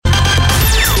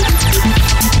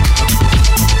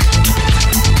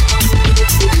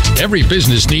Every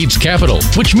business needs capital,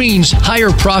 which means higher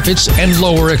profits and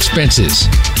lower expenses.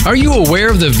 Are you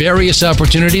aware of the various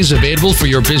opportunities available for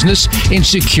your business in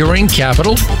securing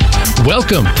capital?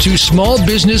 Welcome to Small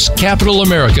Business Capital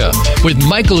America with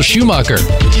Michael Schumacher.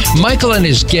 Michael and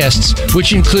his guests,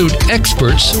 which include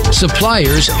experts,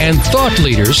 suppliers, and thought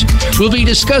leaders, will be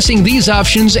discussing these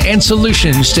options and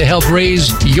solutions to help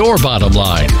raise your bottom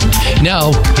line.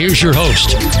 Now, here's your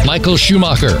host, Michael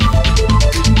Schumacher.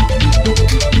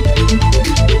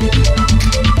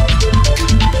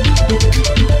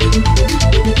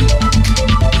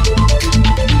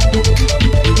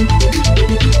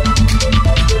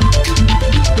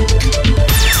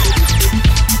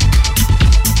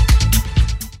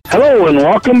 Hello and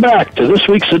welcome back to this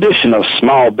week's edition of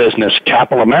Small Business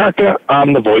Capital America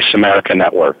on the Voice America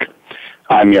Network.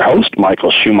 I'm your host,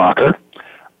 Michael Schumacher.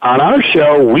 On our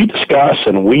show, we discuss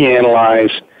and we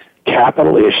analyze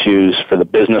capital issues for the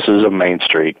businesses of Main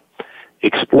Street,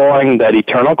 exploring that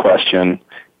eternal question,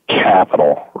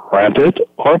 capital, rent it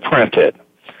or print it.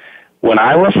 When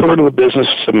I refer to the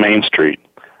businesses of Main Street,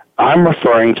 I'm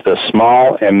referring to the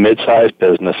small and mid-sized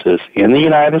businesses in the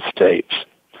United States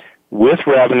with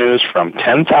revenues from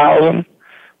 $10,000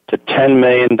 to $10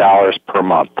 million per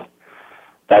month.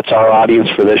 That's our audience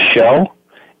for this show,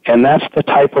 and that's the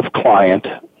type of client,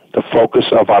 the focus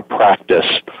of our practice,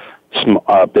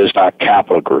 BizDoc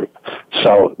Capital Group.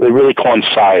 So they really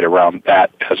coincide around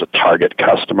that as a target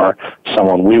customer,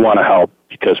 someone we want to help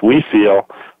because we feel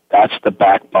that's the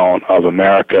backbone of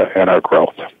America and our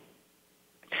growth.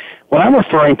 When I'm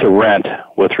referring to rent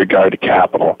with regard to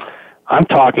capital, I'm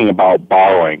talking about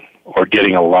borrowing or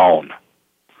getting a loan.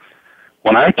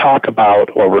 When I talk about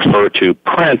or refer to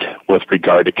print with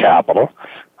regard to capital,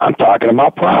 I'm talking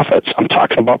about profits. I'm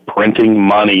talking about printing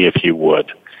money, if you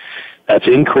would. That's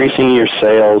increasing your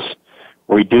sales,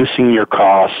 reducing your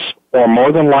costs, or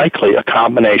more than likely a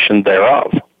combination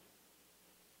thereof.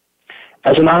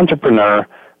 As an entrepreneur,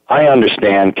 I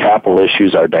understand capital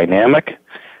issues are dynamic,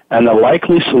 and the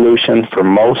likely solution for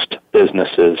most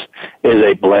businesses is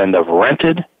a blend of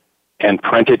rented and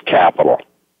printed capital,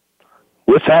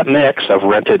 with that mix of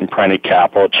rented and printed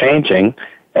capital changing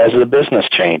as the business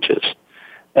changes.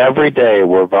 Every day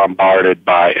we're bombarded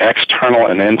by external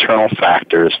and internal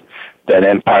factors that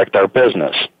impact our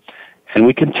business, and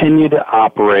we continue to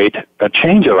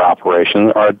change our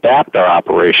operations or adapt our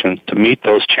operations to meet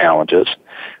those challenges.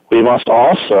 We must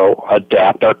also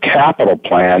adapt our capital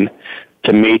plan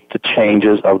to meet the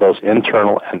changes of those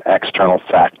internal and external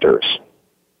factors.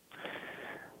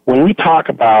 When we talk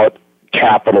about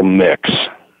capital mix,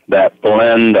 that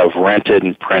blend of rented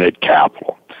and printed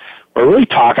capital, we're really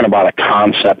talking about a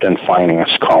concept in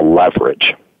finance called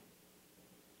leverage.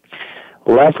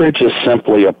 Leverage is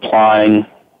simply applying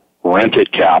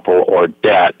rented capital or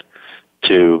debt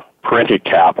to printed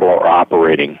capital or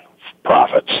operating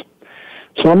profits.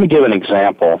 So let me give an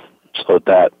example so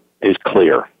that is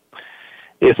clear.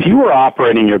 If you were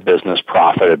operating your business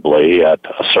profitably at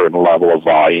a certain level of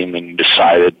volume and you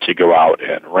decided to go out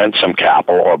and rent some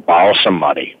capital or borrow some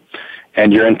money,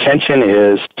 and your intention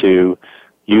is to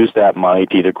use that money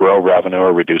to either grow revenue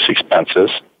or reduce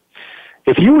expenses,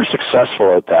 if you were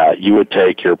successful at that, you would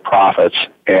take your profits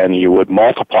and you would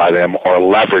multiply them or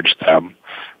leverage them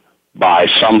by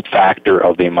some factor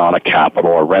of the amount of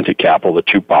capital or rented capital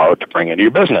that you borrowed to bring into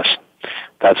your business.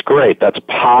 That's great. That's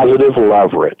positive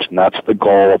leverage, and that's the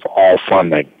goal of all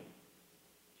funding.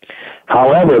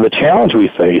 However, the challenge we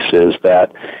face is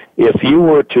that if you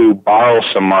were to borrow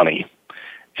some money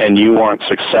and you weren't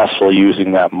successful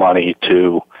using that money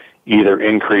to either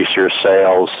increase your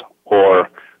sales or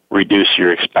reduce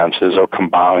your expenses or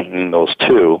combining those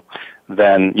two,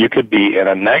 then you could be in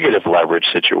a negative leverage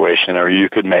situation or you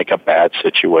could make a bad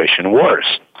situation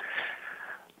worse.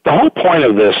 The whole point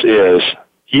of this is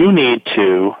you need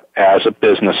to, as a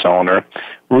business owner,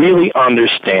 really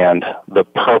understand the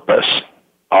purpose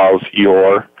of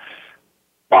your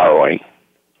borrowing,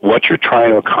 what you're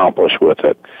trying to accomplish with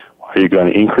it. Are you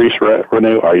going to increase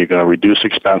revenue? Are you going to reduce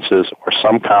expenses? Or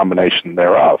some combination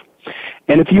thereof?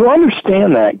 And if you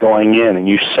understand that going in and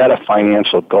you set a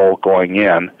financial goal going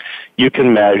in, you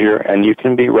can measure and you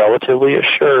can be relatively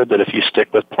assured that if you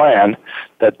stick with plan,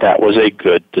 that was a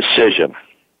good decision.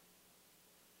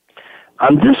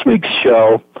 On this week's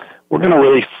show, we're going to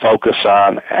really focus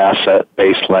on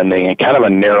asset-based lending and kind of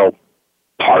a narrow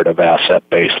part of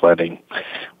asset-based lending.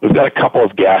 We've got a couple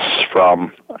of guests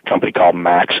from a company called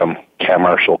Maxim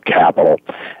Commercial Capital.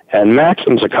 And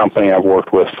Maxim's a company I've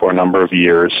worked with for a number of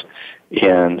years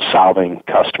in solving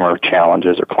customer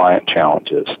challenges or client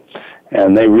challenges.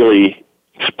 And they really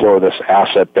explore this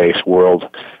asset-based world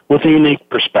with a unique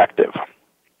perspective.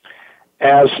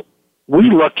 as we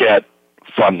look at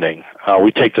funding,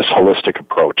 we take this holistic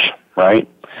approach, right?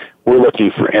 We're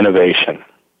looking for innovation.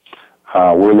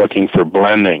 We're looking for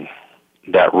blending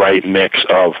that right mix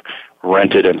of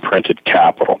rented and printed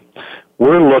capital.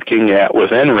 We're looking at,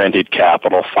 within rented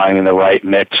capital, finding the right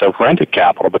mix of rented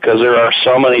capital because there are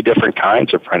so many different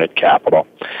kinds of rented capital.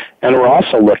 And we're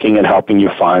also looking at helping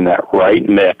you find that right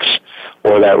mix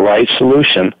or that right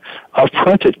solution of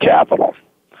printed capital.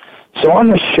 So on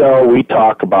the show, we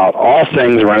talk about all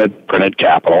things rented, printed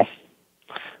capital.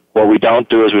 What we don't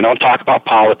do is we don't talk about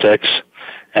politics,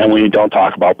 and we don't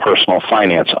talk about personal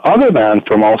finance. Other than,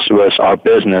 for most of us, our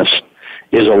business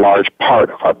is a large part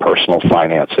of our personal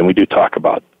finance, and we do talk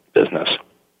about business.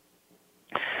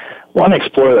 I want to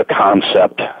explore the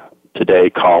concept today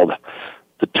called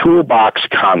the toolbox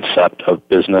concept of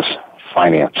business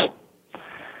finance.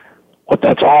 What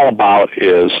that's all about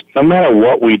is no matter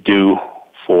what we do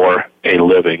for a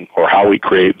living or how we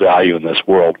create value in this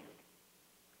world,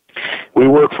 we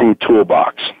work from a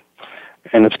toolbox.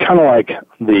 And it's kind of like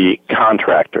the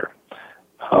contractor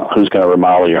who's going to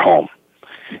remodel your home.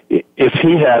 If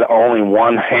he had only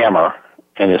one hammer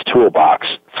in his toolbox,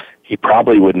 he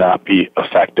probably would not be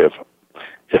effective.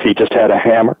 If he just had a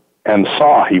hammer and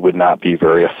saw, he would not be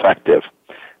very effective.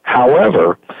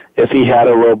 However, if he had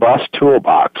a robust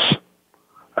toolbox,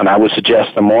 and I would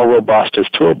suggest the more robust his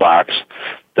toolbox,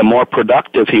 the more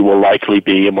productive he will likely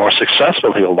be and more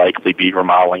successful he will likely be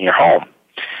remodeling your home.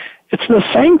 It's the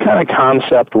same kind of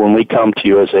concept when we come to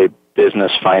you as a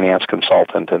business finance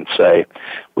consultant and say,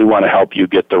 we want to help you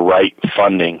get the right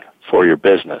funding for your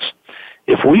business.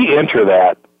 If we enter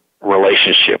that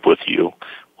relationship with you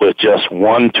with just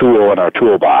one tool in our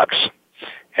toolbox,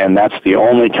 and that's the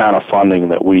only kind of funding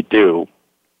that we do,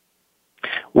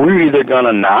 we're either going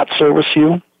to not service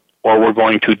you or we're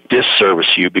going to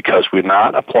disservice you because we're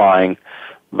not applying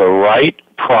the right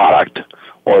product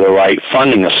or the right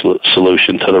funding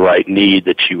solution to the right need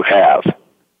that you have.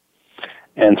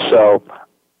 And so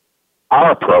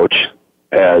our approach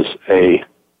as a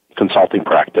consulting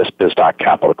practice, BizDoc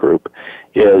Capital Group,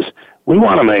 is we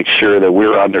want to make sure that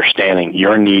we're understanding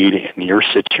your need and your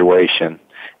situation,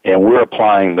 and we're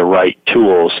applying the right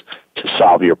tools to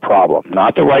solve your problem.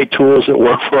 Not the right tools that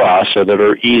work for us or that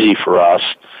are easy for us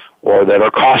or that are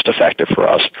cost-effective for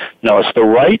us. No, it's the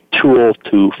right tool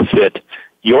to fit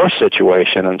your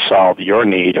situation and solve your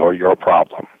need or your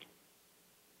problem.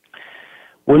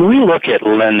 When we look at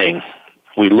lending,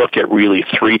 we look at really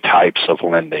three types of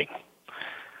lending.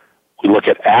 We look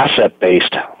at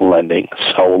asset-based lending,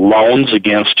 so loans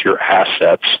against your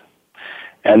assets,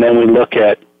 and then we look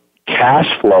at cash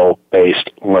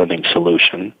flow-based lending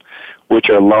solution, which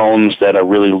are loans that are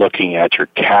really looking at your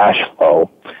cash flow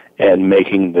and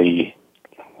making the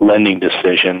lending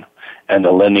decision and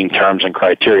the lending terms and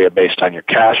criteria based on your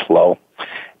cash flow.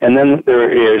 And then there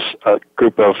is a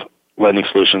group of lending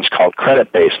solutions called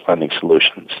credit-based lending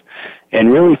solutions.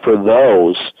 And really for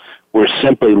those, we're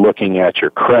simply looking at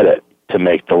your credit to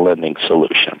make the lending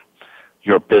solution,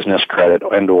 your business credit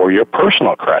and or your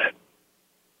personal credit.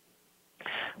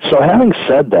 So having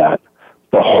said that,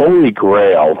 the holy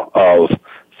grail of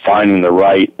finding the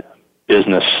right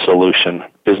business solution,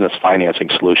 business financing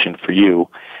solution for you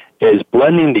is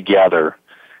blending together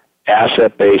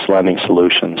asset-based lending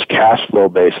solutions, cash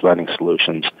flow-based lending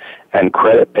solutions, and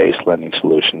credit-based lending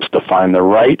solutions to find the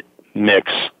right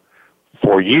mix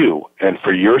for you and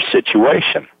for your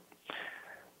situation.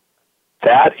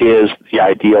 That is the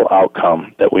ideal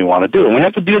outcome that we want to do. And we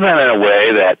have to do that in a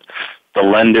way that the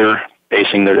lender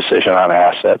basing their decision on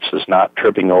assets is not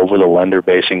tripping over the lender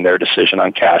basing their decision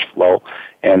on cash flow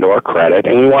and or credit.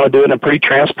 And we want to do it in a pretty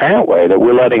transparent way that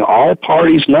we're letting all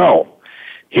parties know,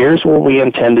 here's what we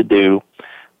intend to do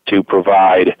to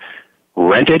provide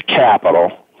rented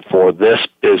capital for this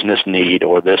business need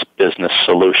or this business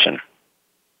solution.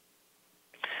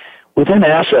 Within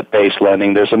asset-based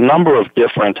lending, there's a number of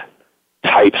different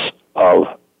types of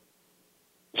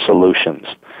solutions.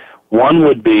 One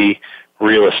would be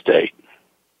real estate.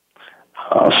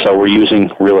 So we're using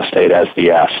real estate as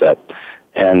the asset.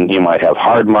 And you might have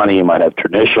hard money, you might have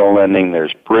traditional lending,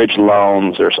 there's bridge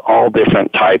loans, there's all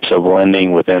different types of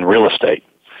lending within real estate.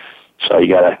 So you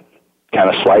got to kind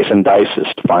of slice and dice this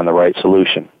to find the right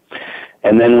solution.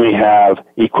 And then we have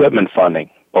equipment funding,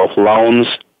 both loans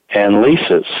and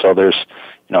leases. So there's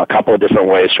a couple of different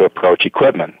ways to approach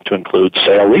equipment, to include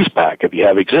sale-leaseback. If you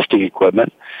have existing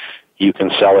equipment, you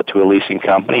can sell it to a leasing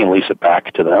company and lease it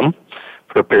back to them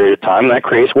for a period of time. That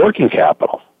creates working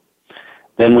capital.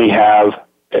 Then we have,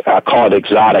 I call it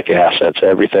exotic assets,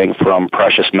 everything from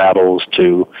precious metals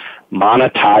to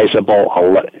monetizable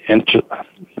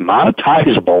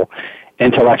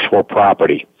intellectual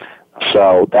property.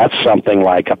 So that's something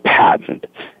like a patent,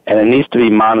 and it needs to be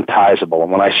monetizable.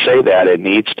 And when I say that, it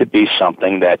needs to be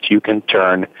something that you can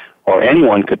turn, or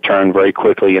anyone could turn very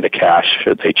quickly into cash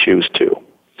should they choose to.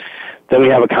 Then we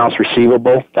have accounts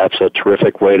receivable. That's a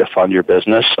terrific way to fund your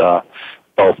business,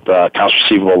 both accounts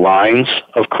receivable lines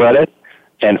of credit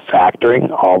and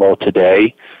factoring, although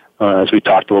today, as we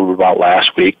talked a little bit about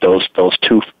last week, those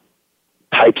two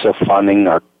types of funding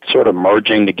are sort of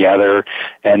merging together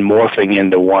and morphing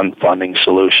into one funding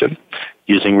solution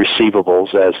using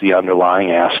receivables as the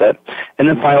underlying asset. And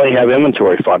then finally you have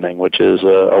inventory funding, which is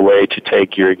a way to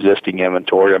take your existing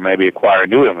inventory or maybe acquire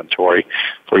new inventory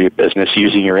for your business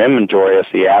using your inventory as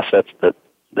the assets that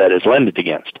is lended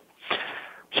against.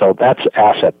 So that's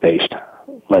asset-based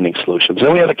lending solutions.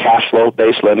 Then we have the cash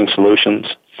flow-based lending solutions.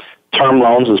 Term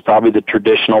loans is probably the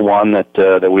traditional one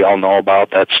that we all know about.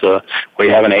 That's where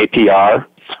you have an APR,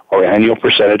 or annual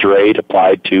percentage rate,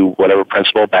 applied to whatever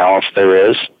principal balance there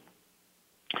is.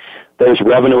 There's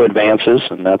revenue advances,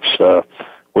 and that's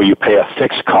where you pay a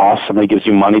fixed cost. Somebody gives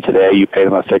you money today, you pay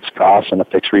them a fixed cost and a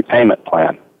fixed repayment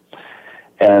plan.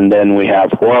 And then we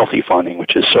have royalty funding,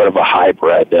 which is sort of a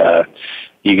hybrid.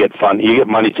 You get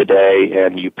money today,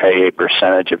 and you pay a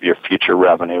percentage of your future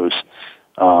revenues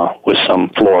with some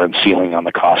floor and ceiling on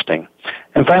the costing.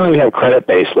 And finally, we have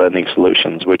credit-based lending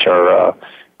solutions, which are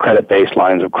credit-based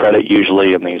lines of credit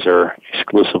usually, and these are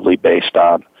exclusively based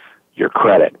on your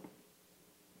credit.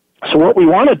 So what we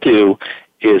want to do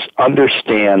is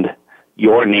understand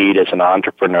your need as an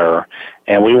entrepreneur,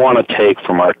 and we want to take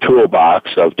from our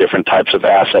toolbox of different types of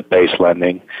asset-based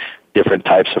lending, different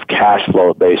types of cash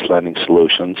flow-based lending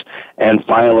solutions, and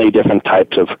finally different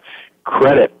types of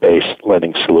credit-based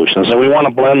lending solutions. And we want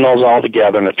to blend those all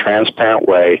together in a transparent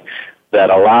way that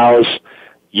allows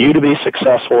you to be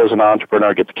successful as an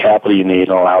entrepreneur, get the capital you need,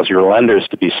 and allows your lenders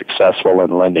to be successful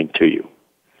in lending to you.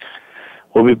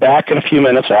 We'll be back in a few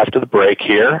minutes after the break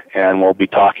here, and we'll be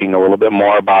talking a little bit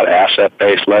more about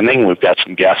asset-based lending. We've got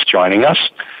some guests joining us.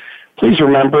 Please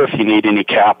remember, if you need any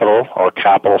capital or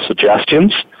capital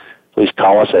suggestions, please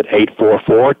call us at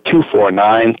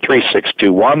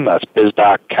 844-249-3621. That's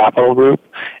BizDoc Capital Group,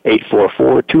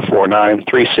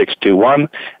 844-249-3621.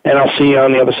 And I'll see you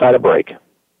on the other side of break.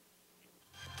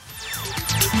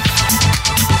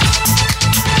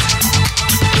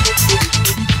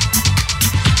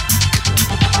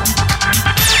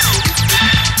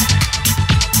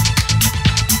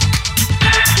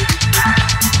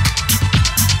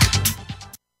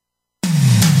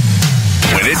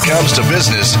 When it comes to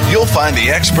business, you'll find the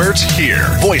experts here.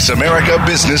 Voice America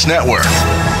Business Network.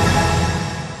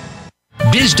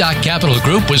 BizDoc Capital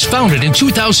Group was founded in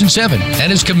 2007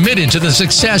 and is committed to the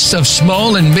success of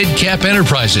small and mid-cap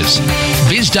enterprises.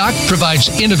 BizDoc provides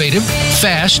innovative,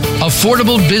 fast,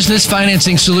 affordable business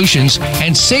financing solutions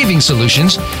and saving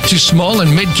solutions to small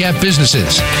and mid-cap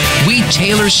businesses. We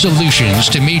tailor solutions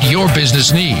to meet your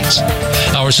business needs.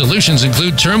 Our solutions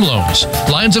include term loans,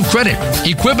 lines of credit,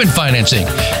 equipment financing,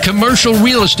 commercial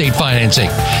real estate financing,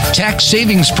 tax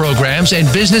savings programs, and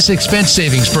business expense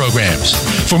savings programs.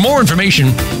 For more information,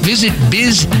 visit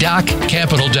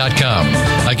bizdoccapital.com.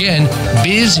 Again,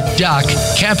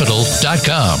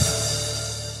 bizdoccapital.com.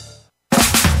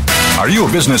 Are you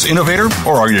a business innovator,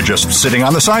 or are you just sitting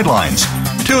on the sidelines?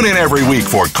 Tune in every week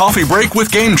for Coffee Break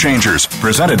with Game Changers,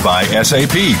 presented by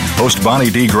SAP. Host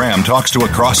Bonnie D. Graham talks to a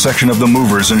cross-section of the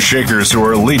movers and shakers who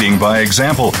are leading by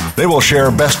example. They will share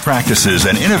best practices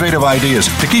and innovative ideas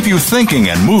to keep you thinking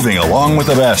and moving along with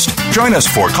the best. Join us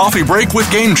for Coffee Break with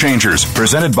Game Changers,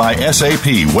 presented by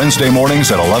SAP, Wednesday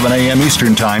mornings at 11 a.m.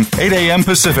 Eastern Time, 8 a.m.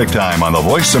 Pacific Time on the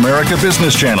Voice America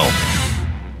Business Channel.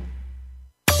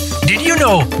 Did you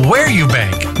know where you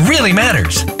bank really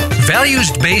matters?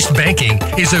 Values-based banking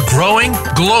is a growing,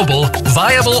 global,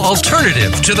 viable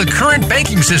alternative to the current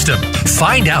banking system.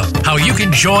 Find out how you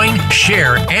can join,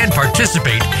 share, and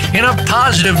participate in a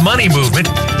positive money movement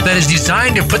that is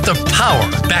designed to put the power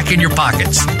back in your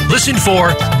pockets. Listen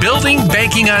for Building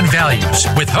Banking on Values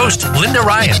with host Linda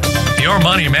Ryan. Your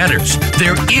money matters.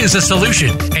 There is a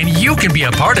solution, and you can be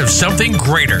a part of something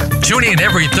greater. Tune in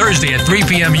every Thursday at 3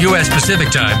 p.m. U.S. Pacific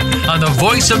Time on the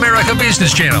Voice America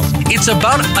Business Channel. It's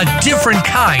about a different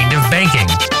kind of banking.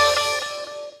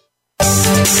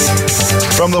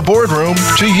 From the boardroom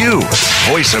to you,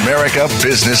 Voice America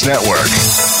Business Network.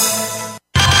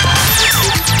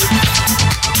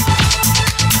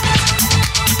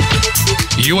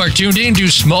 You are tuned in to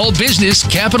Small Business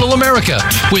Capital America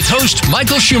with host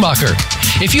Michael Schumacher.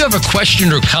 If you have a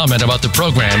question or comment about the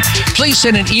program, please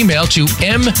send an email to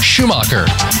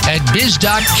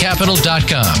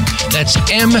mschumacher@biz.capital.com. That's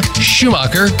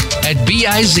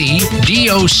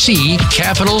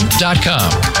mschumacher@bizdoccapital.com.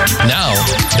 Now,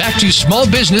 back to Small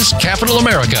Business Capital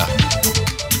America.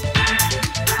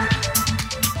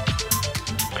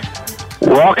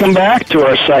 Welcome back to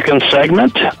our second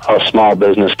segment of Small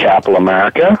Business Capital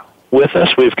America. With us,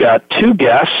 we've got two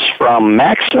guests from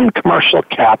Maxim Commercial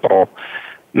Capital.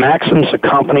 Maxim's a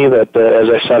company that, as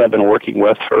I said, I've been working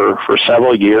with for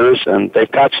several years, and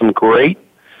they've got some great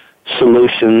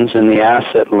solutions in the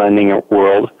asset lending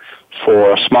world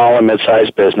for small and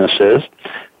mid-sized businesses.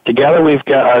 Today we've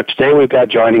got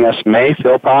joining us May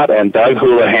Philpott and Doug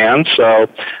Houlihan. So,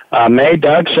 May,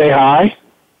 Doug, say hi.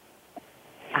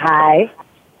 Hi.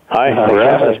 Hi,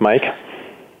 thanks, Mike.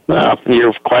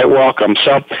 You're quite welcome.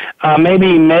 So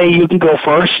maybe, May, you can go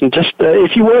first, and just,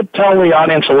 if you would, tell the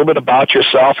audience a little bit about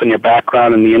yourself and your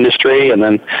background in the industry, and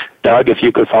then, Doug, if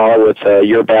you could follow with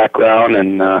your background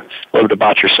and a little bit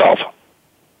about yourself.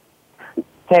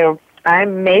 So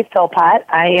I'm May Philpott.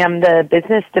 I am the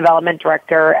Business Development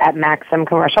Director at Maxim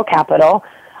Commercial Capital.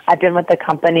 I've been with the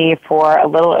company for a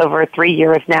little over 3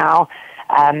 years now.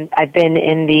 I've been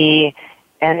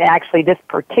and actually this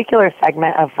particular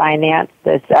segment of finance,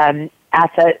 this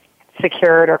asset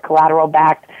secured or collateral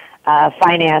backed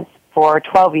finance for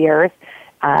 12 years.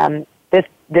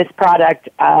 This product,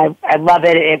 I love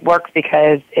it. It works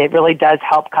because it really does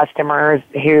help customers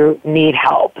who need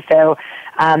help. So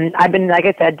I've been, like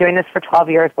I said, doing this for 12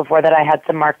 years. Before that, I had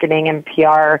some marketing and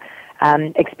PR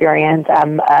experience.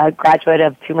 I'm a graduate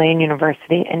of Tulane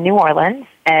University in New Orleans.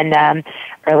 And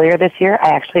earlier this year, I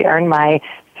actually earned my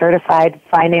Certified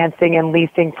Financing and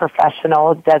Leasing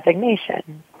Professional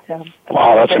designation. So,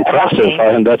 wow, that's impressive.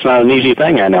 That's not an easy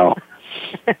thing, I know.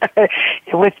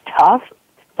 It was tough,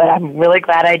 but I'm really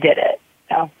glad I did it.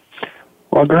 So.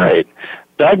 Well, great.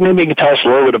 Doug, maybe you can tell us a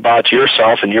little bit about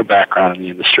yourself and your background in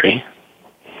the industry.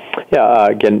 Yeah,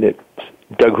 again, it's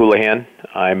Doug Houlihan.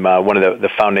 I'm one of the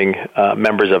founding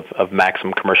members of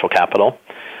Maxim Commercial Capital.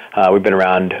 We've been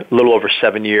around a little over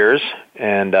 7 years,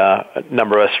 and a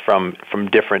number of us from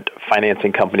different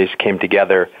financing companies came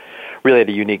together really at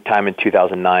a unique time in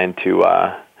 2009 to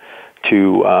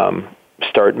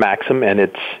start Maxim, and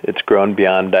it's grown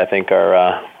beyond, I think,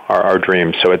 our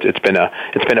dreams. So it's been a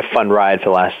fun ride for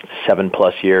the last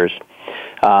 7+ years.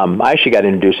 I actually got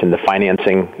introduced in the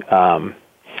financing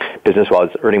business while I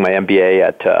was earning my MBA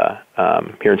at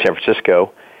here in San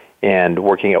Francisco and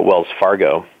working at Wells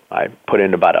Fargo. I put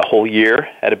in about a whole year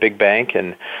at a big bank,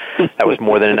 and that was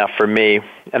more than enough for me.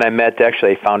 And I met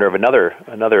actually a founder of another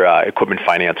equipment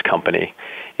finance company,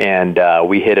 and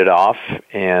we hit it off.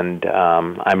 And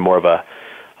I'm more of a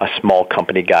small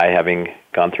company guy, having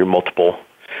gone through multiple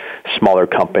smaller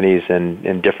companies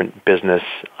and different business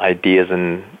ideas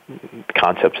and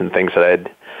concepts and things that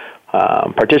I'd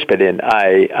participated in.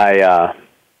 I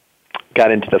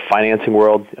got into the financing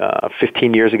world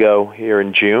 15 years ago here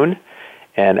in June,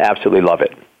 and absolutely love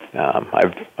it.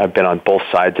 I've been on both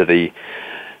sides of the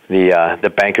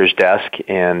banker's desk,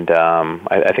 and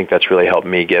I think that's really helped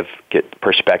me get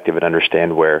perspective and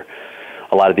understand where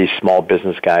a lot of these small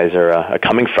business guys are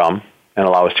coming from, and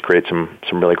allow us to create some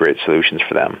really great solutions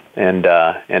for them, and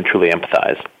truly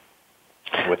empathize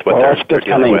with what they're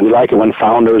dealing with. We like it when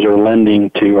founders are lending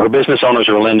to, or business owners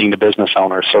are lending to business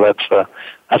owners. So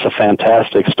that's a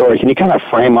fantastic story. Can you kind of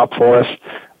frame up for us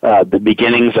the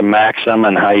beginnings of Maxim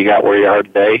and how you got where you are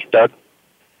today, Doug?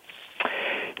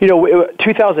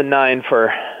 2009,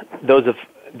 for those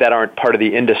that aren't part of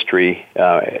the industry,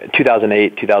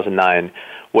 2008, 2009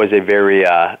 was a very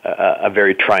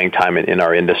trying time in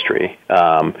our industry.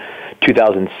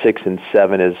 2006 and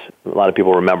 2007, as a lot of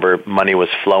people remember, money was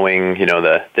flowing.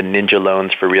 The ninja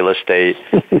loans for real estate.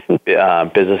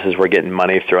 Businesses were getting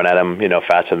money thrown at them,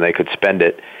 faster than they could spend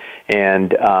it,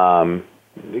 and a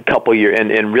couple years,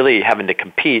 and really having to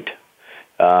compete,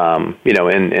 and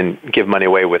give money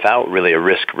away without really a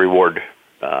risk-reward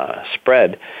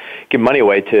spread. Give money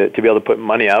away to be able to put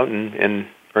money out and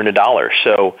earn a dollar.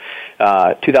 So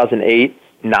 2008,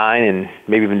 9, and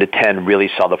maybe even to 10 really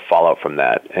saw the fallout from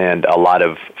that, and a lot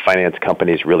of finance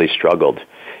companies really struggled.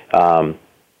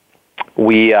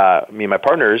 Me and my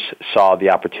partners saw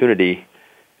the opportunity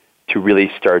to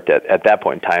really start at that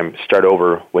point in time, start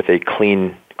over with a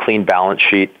clean balance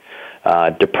sheet,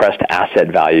 depressed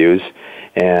asset values,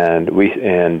 and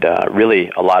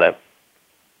really a lot of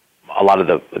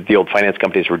the old finance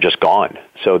companies were just gone.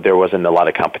 So there wasn't a lot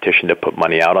of competition to put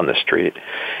money out on the street,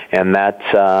 and that's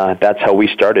how we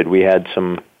started. We had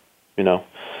some,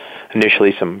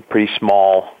 initially some pretty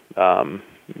small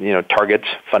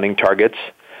funding targets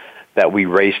that we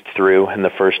raced through in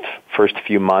the first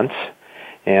few months,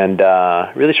 and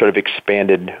really sort of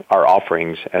expanded our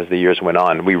offerings as the years went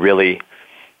on. We really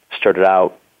started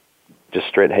out just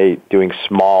straight, doing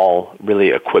small, really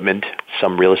equipment,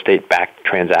 some real estate-backed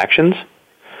transactions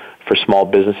for small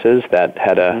businesses that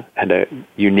had a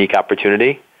unique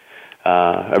opportunity,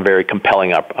 a very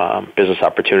compelling business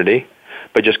opportunity,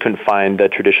 but just couldn't find the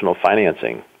traditional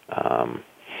financing.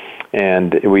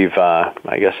 And we've,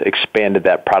 expanded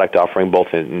that product offering both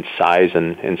in size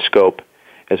and in scope,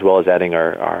 as well as adding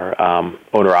our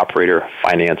owner-operator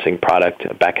financing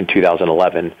product back in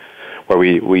 2011, where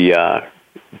we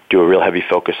do a real heavy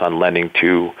focus on lending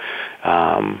to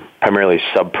primarily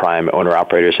subprime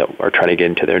owner-operators that are trying to get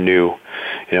into their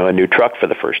a new truck for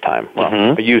the first time.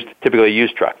 Well, typically a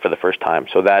used truck for the first time.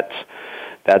 So that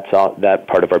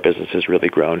part of our business has really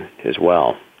grown as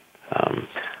well.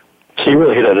 So you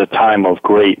really hit at a time of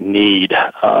great need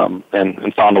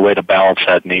and found a way to balance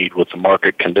that need with the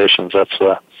market conditions. That's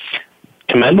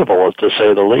commendable, to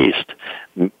say the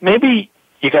least. Maybe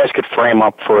you guys could frame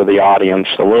up for the audience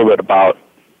a little bit about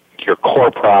your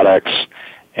core products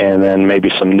and then maybe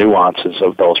some nuances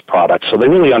of those products so they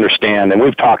really understand. And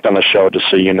we've talked on the show, just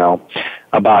so you know,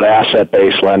 about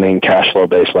asset-based lending, cash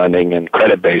flow-based lending, and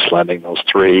credit-based lending, those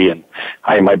three, and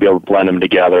how you might be able to blend them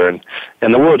together.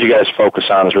 And the world you guys focus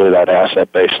on is really that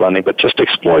asset-based lending, but just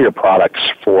explore your products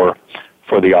for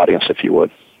the audience, if you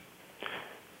would.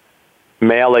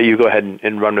 May I let you go ahead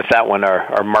and run with that one?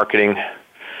 Our marketing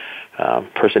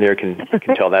person here can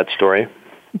tell that story.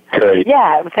 Great.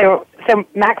 Yeah, so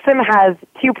Maxim has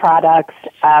two products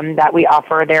that we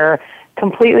offer. They're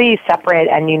completely separate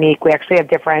and unique. We actually have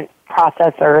different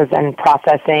processors and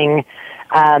processing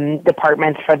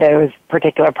departments for those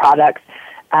particular products.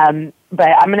 But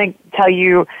I'm going to tell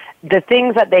you the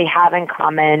things that they have in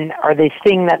common, or the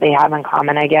thing that they have in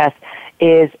common, I guess,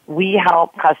 is we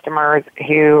help customers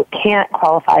who can't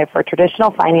qualify for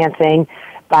traditional financing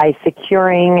by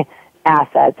securing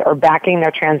assets or backing their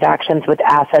transactions with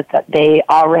assets that they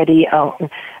already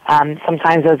own.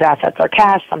 Sometimes those assets are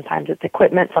cash, sometimes it's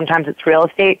equipment, sometimes it's real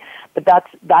estate, but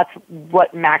that's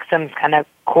what Maxim's kind of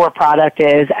core product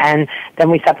is. And then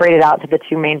we separate it out to the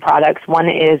two main products. One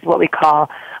is what we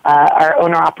call our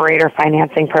owner-operator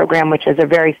financing program, which is a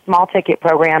very small ticket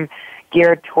program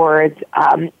geared towards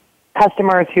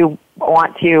customers who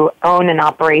want to own and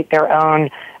operate their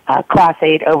own Class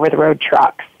 8 over-the-road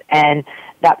trucks. And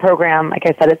that program, like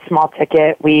I said, it's small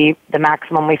ticket. The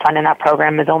maximum we fund in that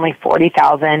program is only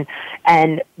 $40,000.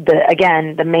 And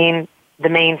the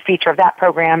main feature of that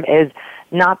program is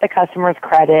not the customer's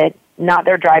credit, not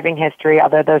their driving history,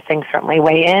 although those things certainly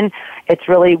weigh in. It's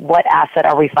really what asset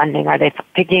are we funding? Are they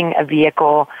picking a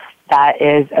vehicle that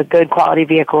is a good quality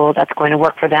vehicle that's going to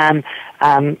work for them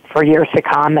for years to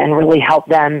come and really help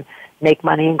them make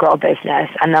money and grow a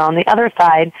business? And then on the other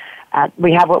side,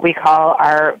 we have what we call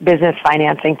our business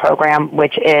financing program,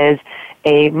 which is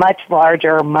a much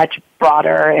larger, much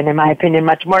broader, and in my opinion,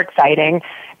 much more exciting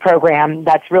program.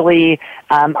 That's really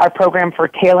our program for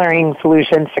tailoring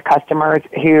solutions to customers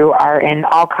who are in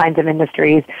all kinds of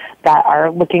industries that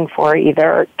are looking for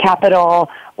either capital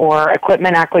or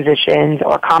equipment acquisitions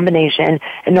or combination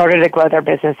in order to grow their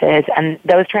businesses. And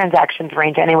those transactions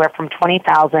range anywhere from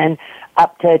 $20,000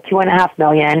 up to $2.5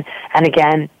 million. And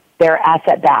again, they're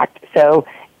asset-backed. So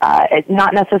it's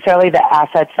not necessarily the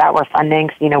assets that we're funding.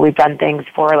 So, we've done things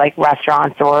for like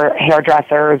restaurants or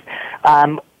hairdressers,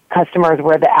 customers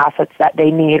where the assets that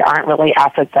they need aren't really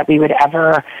assets that we would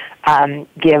ever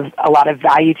give a lot of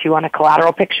value to on a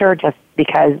collateral picture, just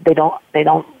because they don't,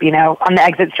 on the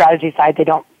exit strategy side, they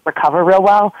don't recover real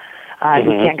well.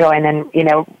 You can't go in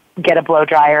and, get a blow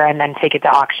dryer and then take it to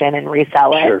auction and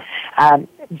resell it. Sure.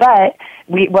 But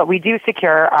what we do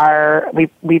secure are,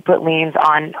 we put liens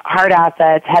on hard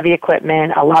assets, heavy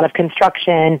equipment, a lot of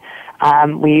construction.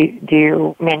 We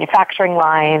do manufacturing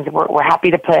lines. We're happy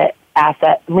to put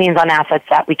liens on assets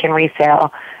that we can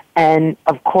resell. And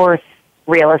of course,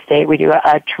 real estate. We do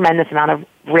a tremendous amount of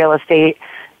real estate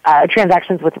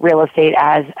transactions with real estate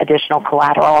as additional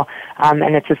collateral.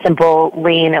 And it's a simple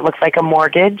lien. It looks like a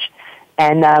mortgage.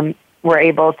 And we're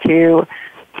able to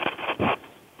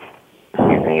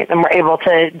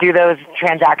do those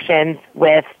transactions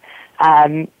with,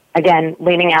 again,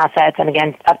 leaning assets, and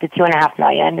again, up to $2.5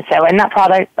 million. So in that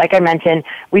product, like I mentioned,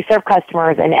 we serve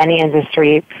customers in any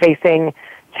industry facing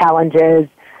challenges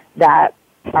that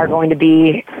are going to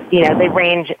be, they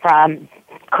range from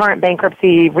current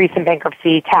bankruptcy, recent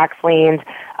bankruptcy, tax liens,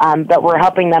 but we're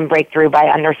helping them break through by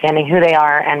understanding who they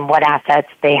are and what assets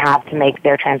they have to make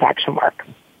their transaction work.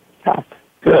 So.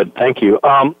 Good, thank you.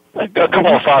 a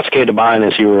couple of thoughts came to mind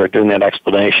as you were doing that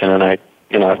explanation, and I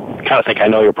kind of think I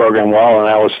know your program well, and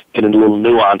I was getting a little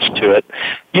nuance to it.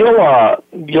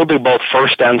 You'll do both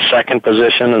first and second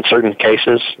position in certain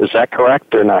cases. Is that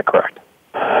correct or not correct?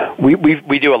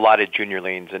 We do a lot of junior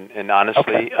liens, and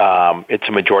honestly, it's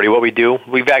a majority of what we do.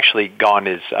 We've actually gone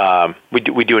as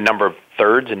we do a number of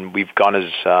thirds, and we've gone as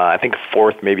I think a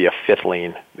fourth, maybe a fifth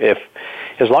lien.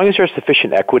 As long as there's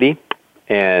sufficient equity,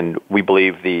 and we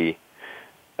believe the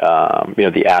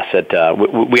asset,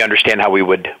 we understand how we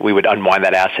would unwind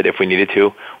that asset if we needed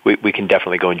to. We can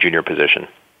definitely go in junior position.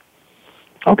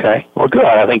 Okay, well, good.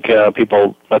 I think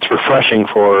that's refreshing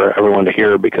for everyone to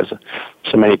hear, because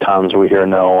so many times we hear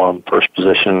no, I'm first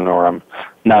position, or I'm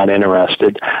not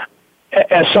interested.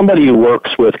 As somebody who works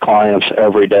with clients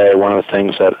every day, one of the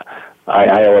things that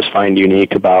I always find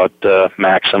unique about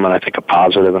Maxim, and I think a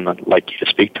positive, and I'd like you to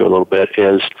speak to a little bit,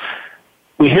 is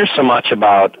we hear so much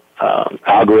about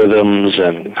algorithms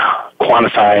and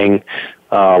quantifying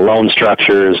loan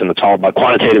structures, and it's all about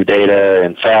quantitative data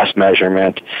and fast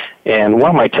measurement. And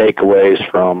one of my takeaways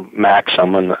from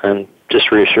Maxim, and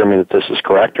just reassure me that this is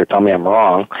correct or tell me I'm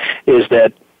wrong, is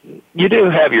that you do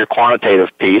have your quantitative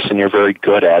piece, and you're very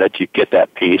good at it. You get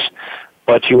that piece,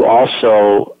 but you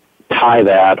also tie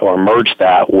that or merge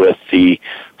that with the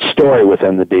story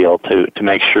within the deal to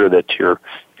make sure that you're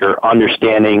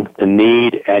understanding the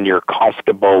need and you're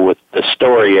comfortable with the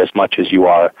story as much as you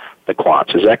are the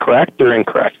quants. Is that correct or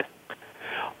incorrect?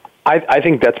 I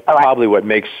think that's probably what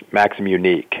makes Maxim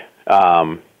unique.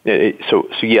 So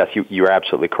yes, you're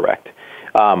absolutely correct.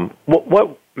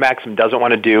 What Maxim doesn't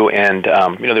want to do, and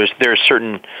there's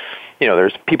certain,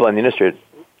 there's people in the industry that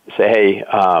say, hey,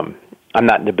 I'm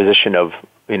not in the position of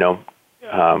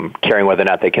caring whether or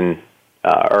not they can,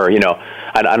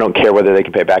 I don't care whether they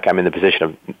can pay back. I'm in the position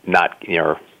of not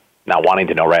wanting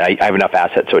to know, right? I have enough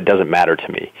assets, so it doesn't matter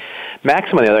to me.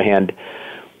 Maxim, on the other hand,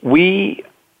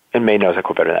 and May knows I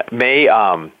quote better than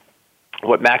that.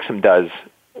 What Maxim does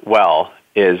well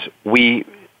is we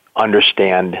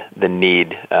understand the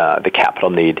need, the capital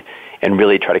need, and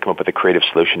really try to come up with a creative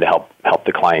solution to help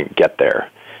the client get there.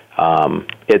 In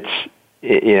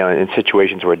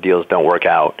situations where deals don't work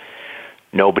out,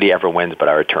 nobody ever wins but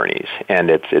our attorneys,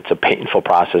 and it's a painful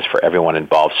process for everyone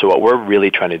involved. So what we're really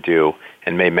trying to do,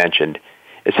 and May mentioned,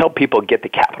 is help people get the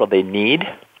capital they need,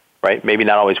 right? Maybe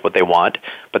not always what they want,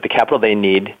 but the capital they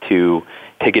need to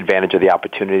take advantage of the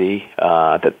opportunity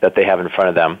that they have in front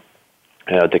of them,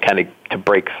 to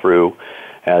break through,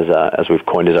 as we've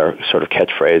coined as our sort of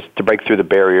catchphrase, to break through the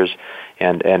barriers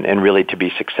and really to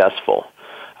be successful.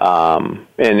 And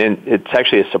it's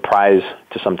actually a surprise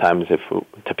to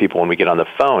people when we get on the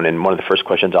phone. And one of the first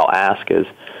questions I'll ask is,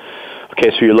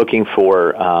 okay, so you're looking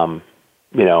for,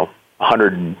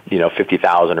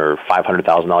 $150,000 or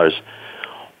 $500,000.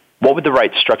 What would the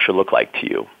right structure look like to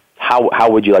you? How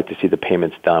would you like to see the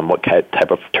payments done? What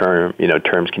type of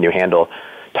terms can you handle?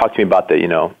 Talk to me about the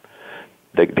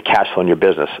cash flow in your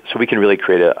business, so we can really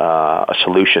create a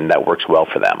solution that works well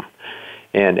for them.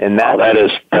 And that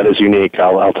is unique,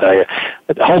 I'll tell you.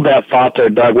 Hold that thought there,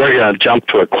 Doug. We're going to jump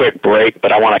to a quick break,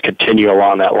 but I want to continue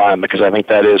along that line because I think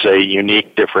that is a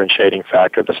unique differentiating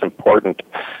factor that's important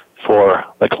for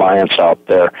the clients out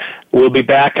there. We'll be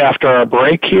back after our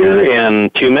break here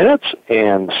in 2 minutes,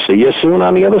 and see you soon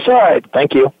on the other side.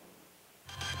 Thank you.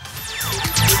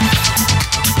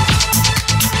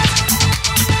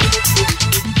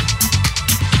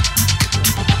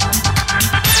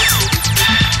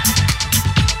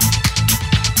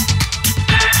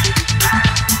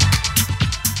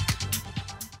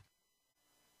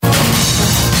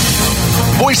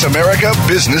 Voice America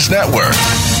Business Network,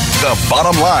 the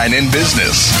bottom line in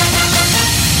business.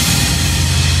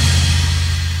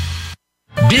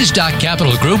 BizDoc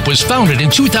Capital Group was founded in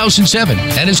 2007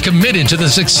 and is committed to the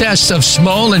success of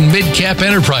small and mid-cap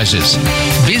enterprises.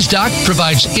 BizDoc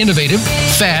provides innovative,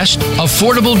 fast,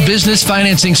 affordable business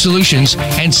financing solutions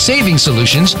and saving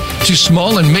solutions to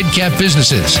small and mid-cap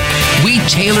businesses. We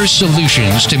tailor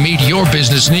solutions to meet your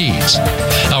business needs.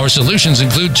 Our solutions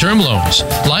include term loans,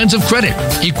 lines of credit,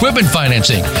 equipment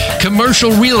financing,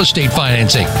 commercial real estate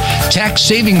financing, tax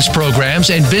savings programs,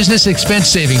 and business expense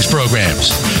savings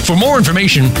programs. For more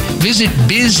information, visit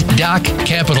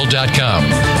bizdoccapital.com.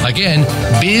 Again,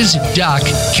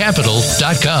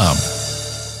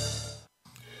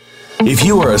 bizdoccapital.com. If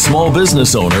you are a small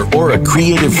business owner or a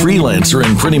creative freelancer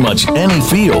in pretty much any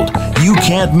field, you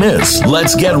can't miss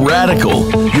Let's Get Radical.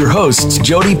 Your hosts,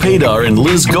 Jody Padar and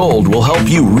Liz Gold, will help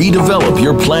you redevelop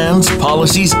your plans,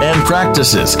 policies, and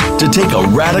practices to take a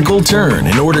radical turn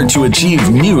in order to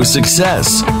achieve new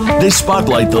success. They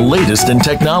spotlight the latest in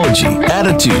technology,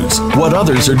 attitudes, what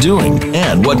others are doing,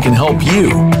 and what can help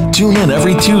you. Tune in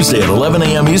every Tuesday at 11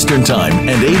 a.m. Eastern Time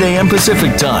and 8 a.m.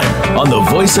 Pacific Time on the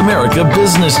Voice America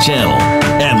Business Channel.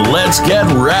 And let's get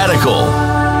radical.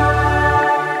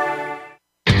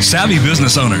 Savvy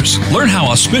business owners, learn how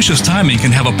auspicious timing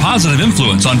can have a positive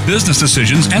influence on business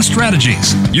decisions and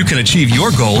strategies. You can achieve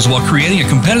your goals while creating a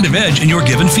competitive edge in your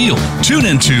given field. Tune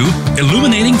into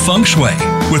Illuminating Feng Shui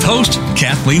with host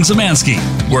Kathleen Zemansky,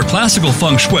 where classical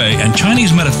feng shui and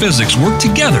Chinese metaphysics work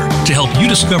together to help you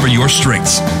discover your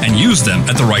strengths and use them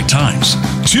at the right times.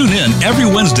 Tune in every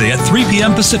Wednesday at 3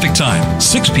 p.m. Pacific Time,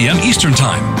 6 p.m. Eastern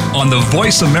Time on the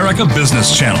Voice America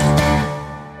Business Channel.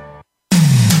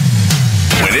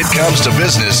 When it comes to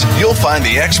business, you'll find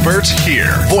the experts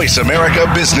here. Voice America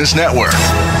Business Network.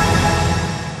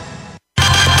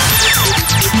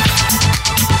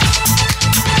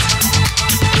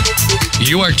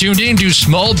 You are tuned in to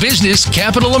Small Business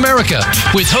Capital America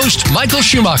with host Michael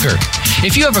Schumacher.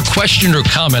 If you have a question or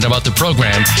comment about the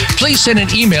program, please send an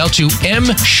email to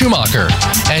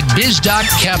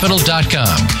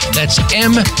mschumacher@biz.capital.com. That's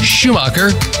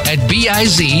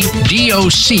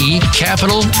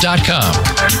mschumacher@bizdoccapital.com.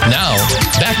 Now,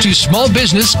 back to Small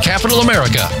Business Capital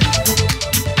America.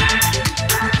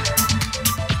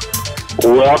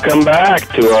 Welcome back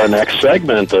to our next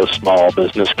segment of Small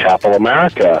Business Capital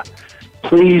America.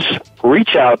 Please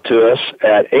reach out to us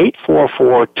at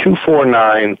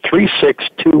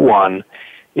 844-249-3621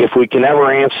 if we can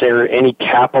ever answer any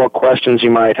capital questions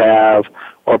you might have,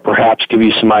 or perhaps give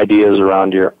you some ideas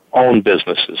around your own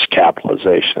business's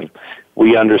capitalization.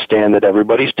 We understand that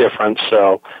everybody's different,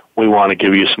 so we want to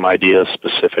give you some ideas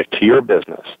specific to your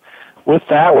business. With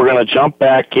that, we're going to jump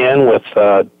back in with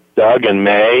Doug and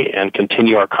May and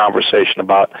continue our conversation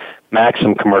about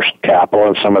Maxim Commercial Capital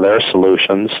and some of their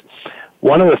solutions.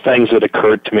 One of the things that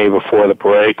occurred to me before the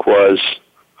break was,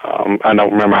 I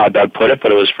don't remember how Doug put it,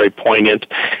 but it was very poignant.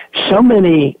 So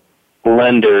many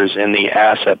lenders in the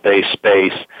asset-based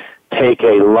space take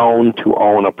a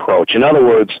loan-to-own approach. In other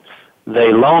words,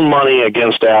 they loan money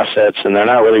against assets, and they're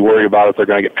not really worried about if they're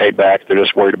going to get paid back. They're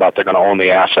just worried about they're going to own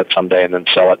the asset someday and then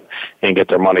sell it and get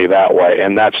their money that way.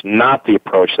 And that's not the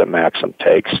approach that Maxim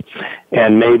takes.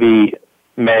 And maybe,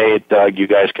 May, Doug, you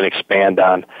guys can expand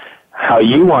on how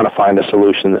you want to find a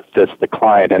solution that fits the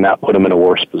client and not put them in a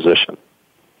worse position.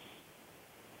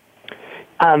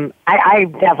 I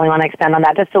definitely want to expand on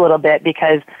that just a little bit,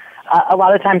 because a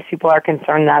lot of times people are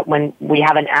concerned that when we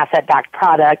have an asset-backed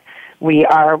product, we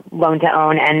are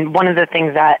loan-to-own. And one of the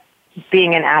things that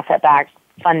being an asset-backed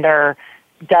funder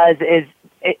does is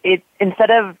it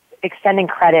instead of extending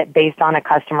credit based on a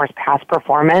customer's past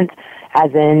performance,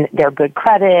 as in their good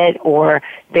credit or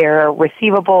their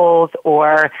receivables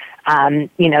or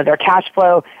their cash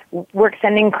flow, we're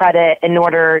extending credit in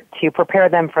order to prepare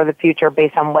them for the future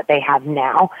based on what they have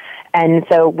now. And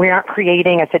so we aren't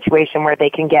creating a situation where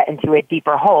they can get into a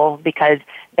deeper hole, because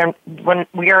when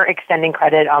we are extending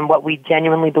credit on what we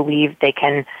genuinely believe they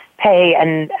can pay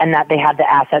and that they have the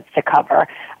assets to cover.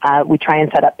 We try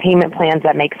and set up payment plans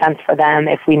that make sense for them.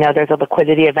 If we know there's a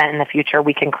liquidity event in the future,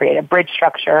 we can create a bridge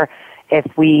structure. If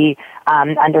we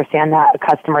understand that a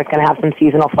customer is going to have some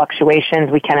seasonal fluctuations,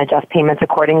 we can adjust payments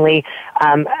accordingly.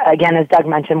 Again, as Doug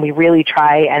mentioned, we really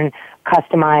try and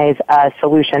customize a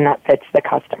solution that fits the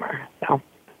customer. So,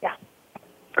 yeah.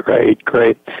 Great.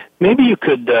 Maybe you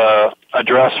could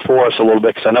address for us a little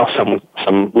bit, because I know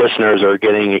some listeners are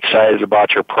getting excited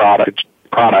about your products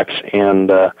and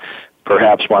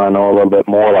perhaps want to know a little bit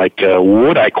more, like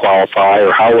would I qualify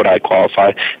or how would I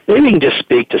qualify? Maybe you can just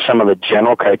speak to some of the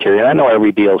general criteria. I know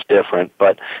every deal is different,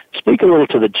 but speak a little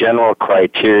to the general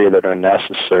criteria that are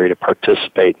necessary to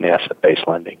participate in asset-based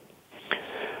lending.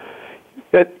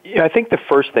 I think the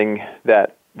first thing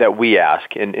that we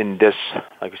ask in this,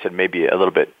 like we said, maybe a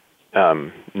little bit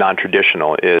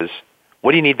non-traditional, is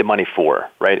what do you need the money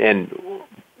for, right? And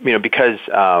because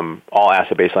all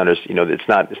asset-based lenders, it's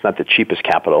not the cheapest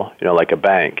capital, like a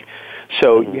bank.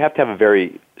 So you have to have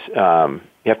you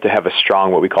have to have a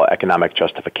strong, what we call economic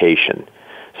justification.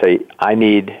 Say, I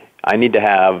need to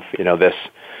have, this.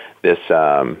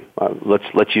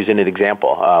 Let's use an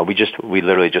example. We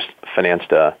literally just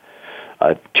financed a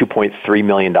 $2.3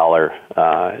 million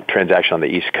transaction on the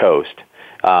East Coast.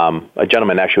 A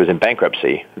gentleman actually was in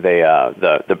bankruptcy.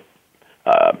 The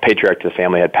patriarch of the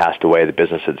family had passed away. The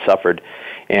business had suffered,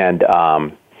 and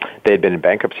they had been in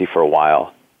bankruptcy for a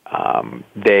while.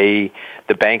 The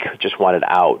bank just wanted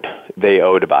out. They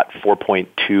owed about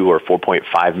 $4.2 or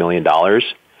 $4.5 million,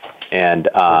 and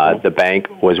the bank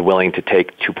was willing to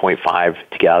take $2.5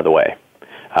 to get out of the way.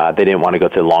 They didn't want to go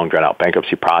through the long, drawn-out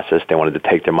bankruptcy process. They wanted to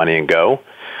take their money and go.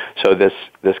 So this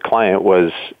client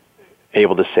was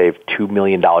able to save $2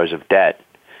 million of debt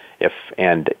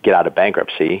and get out of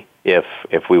bankruptcy if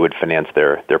we would finance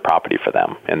their property for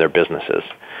them and their businesses.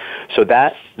 So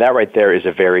that right there is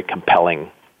a very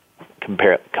compelling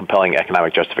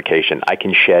economic justification. I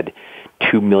can shed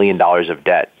 $2 million of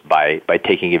debt by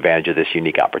taking advantage of this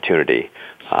unique opportunity.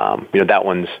 That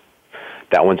one's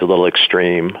a little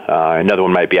extreme. Another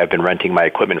one might be I've been renting my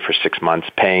equipment for 6 months,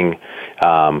 paying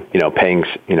 $5,000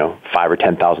 or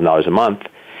 $10,000 a month,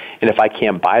 and if I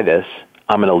can't buy this,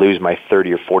 I'm going to lose my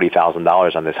 $30,000 or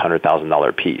 $40,000 on this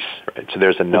 $100,000 piece. Right? So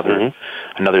there's another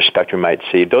spectrum you might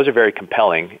see. Those are very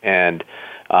compelling, and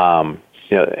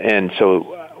and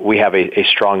so we have a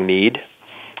strong need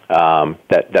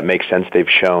that makes sense. They've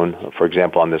shown, for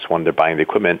example, on this one, they're buying the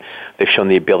equipment. They've shown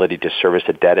the ability to service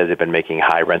the debt as they've been making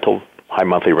high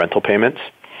monthly rental payments.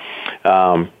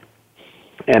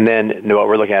 And then what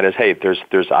we're looking at is, hey,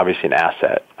 there's obviously an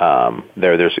asset.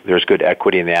 There's good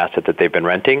equity in the asset that they've been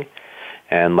renting.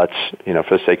 And let's,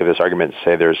 for the sake of this argument,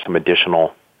 say there's some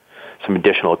additional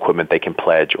equipment they can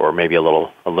pledge, or maybe a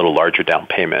little larger down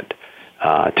payment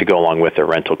to go along with their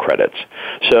rental credits.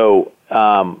 So,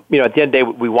 at the end of the day,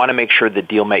 we want to make sure the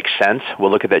deal makes sense.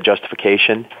 We'll look at that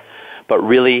justification, but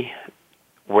really,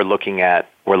 we're looking at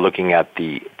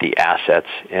the assets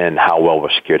and how well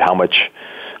we're secured. How much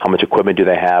equipment do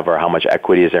they have, or how much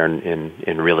equity is there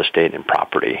in real estate and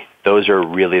property? Those are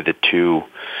really the two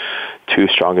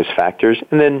strongest factors.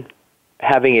 And then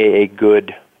having a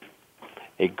good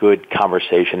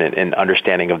conversation and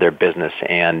understanding of their business,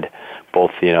 and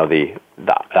both the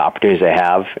opportunities they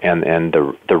have and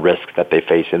the risks that they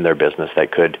face in their business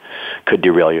that could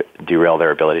derail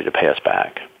their ability to pay us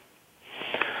back.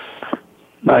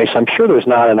 Nice. I'm sure there's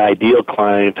not an ideal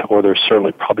client, or there's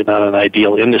certainly probably not an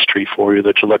ideal industry for you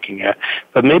that you're looking at,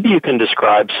 but maybe you can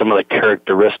describe some of the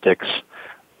characteristics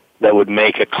that would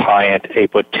make a client a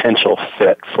potential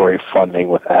fit for a funding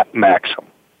with Maxim.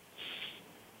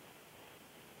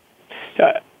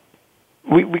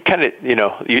 We kind of,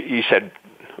 you said,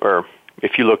 or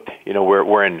if you looked,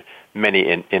 we're in many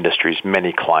industries,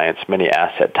 many clients, many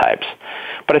asset types,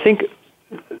 but I think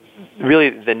really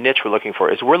the niche we're looking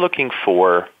for is we're looking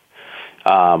for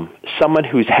someone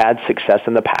who's had success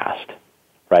in the past,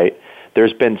 right?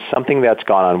 There's been something that's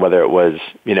gone on, whether it was,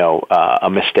 a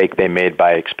mistake they made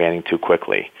by expanding too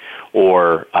quickly,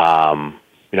 or,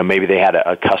 maybe they had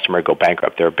a customer go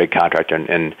bankrupt. They're a big contractor,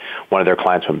 and one of their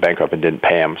clients went bankrupt and didn't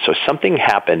pay them. So something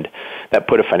happened that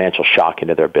put a financial shock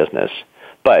into their business.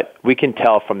 But we can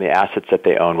tell from the assets that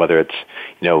they own, whether it's,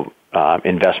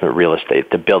 investment real estate,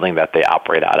 the building that they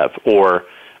operate out of, or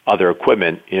other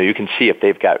equipment, you can see if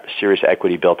they've got serious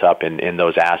equity built up in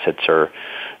those assets or,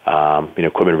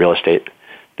 equipment, real estate.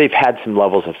 They've had some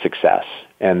levels of success,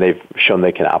 and they've shown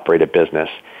they can operate a business.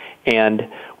 And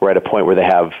we're at a point where they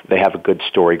have a good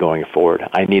story going forward.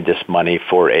 I need this money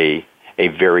for a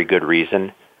very good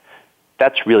reason.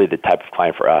 That's really the type of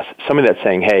client for us. Somebody that's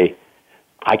saying, hey,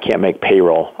 I can't make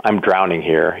payroll. I'm drowning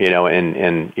here,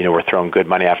 and we're throwing good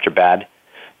money after bad.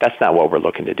 That's not what we're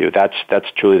looking to do. That's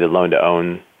truly the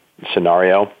loan-to-own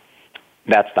scenario.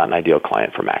 That's not an ideal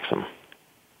client for Maxim.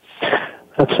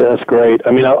 That's great.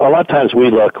 I mean, a lot of times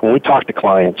when we talk to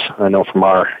clients, I know from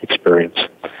our experience,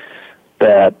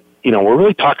 that, we're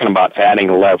really talking about adding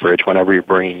leverage whenever you're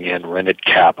bringing in rented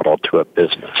capital to a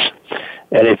business.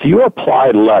 And if you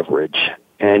apply leverage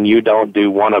and you don't do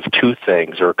one of two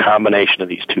things, or a combination of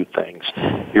these two things,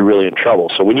 you're really in trouble.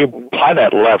 So when you apply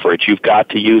that leverage, you've got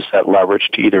to use that leverage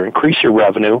to either increase your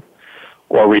revenue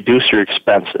or reduce your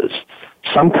expenses.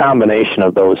 Some combination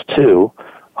of those two.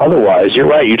 Otherwise, you're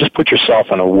right, you just put yourself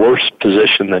in a worse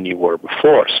position than you were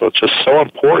before. So it's just so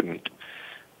important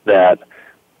that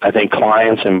I think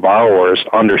clients and borrowers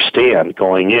understand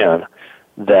going in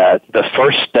that the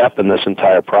first step in this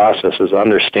entire process is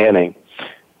understanding,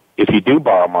 if you do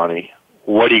borrow money,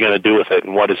 what are you going to do with it,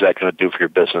 and what is that going to do for your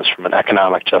business from an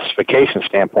economic justification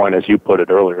standpoint, as you put it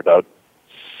earlier, Doug?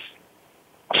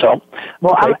 So,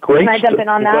 well, great. Can I jump in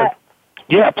on that?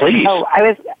 Yeah, please. Oh, I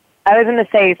was going to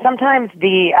say, sometimes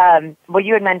what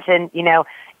you had mentioned,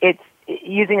 it's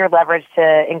using your leverage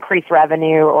to increase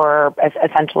revenue, or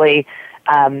essentially,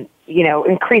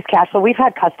 increase cash flow. We've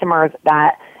had customers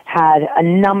that had a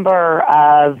number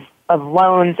of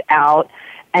loans out,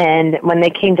 And when they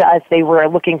came to us, they were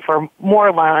looking for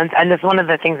more loans. And that's one of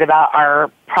the things about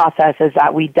our process is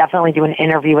that we definitely do an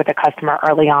interview with the customer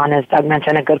early on, as Doug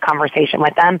mentioned, a good conversation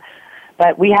with them.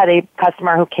 But we had a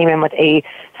customer who came in with a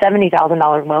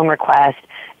 $70,000 loan request.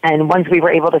 And once we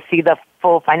were able to see the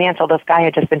full financial, this guy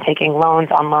had just been taking loans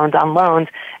on loans on loans.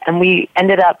 And we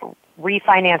ended up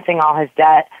refinancing all his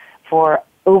debt for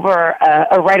over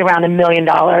right around $1 million.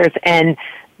 And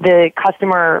the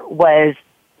customer was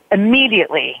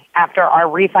immediately, after our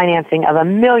refinancing of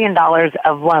 $1 million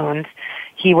of loans,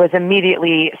 he was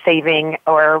immediately saving,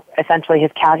 or essentially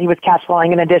he was cash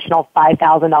flowing an additional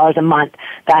 $5,000 a month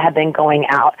that had been going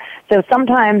out. So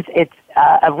sometimes it's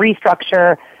a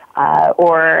restructure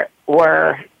or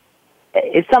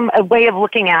it's a way of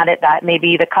looking at it that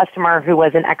maybe the customer who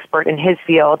was an expert in his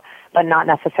field, but not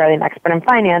necessarily an expert in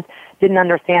finance, didn't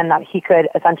understand that he could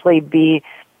essentially be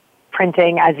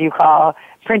printing, as you call,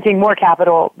 printing more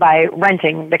capital by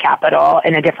renting the capital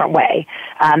in a different way.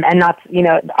 And that's,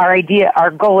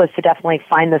 our goal is to definitely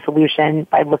find the solution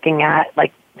by looking at,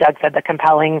 like Doug said, the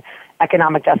compelling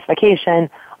economic justification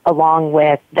along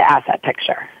with the asset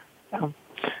picture. So.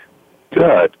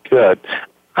 Good.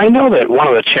 I know that one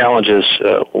of the challenges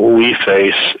we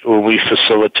face when we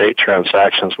facilitate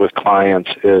transactions with clients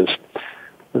is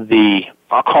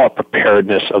I'll call it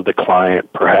preparedness of the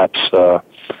client, perhaps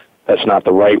that's not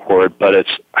the right word, but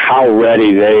it's how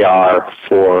ready they are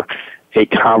for a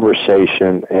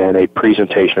conversation and a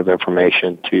presentation of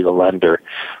information to the lender.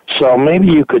 So maybe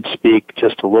you could speak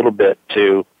just a little bit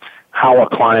to how a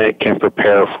client can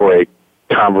prepare for a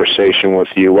conversation with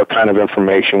you. What kind of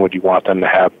information would you want them to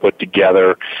have put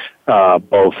together,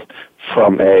 both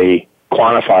from a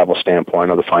quantifiable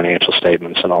standpoint of the financial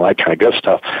statements and all that kind of good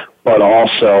stuff, but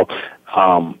also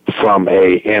from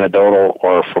a anecdotal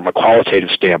or from a qualitative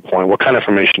standpoint? What kind of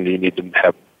information do you need to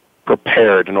have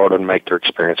prepared in order to make their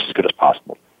experience as good as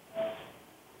possible?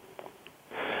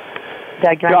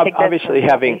 Doug, obviously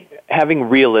having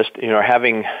realistic,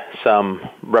 having some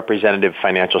representative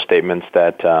financial statements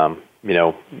that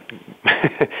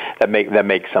that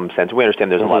make some sense. We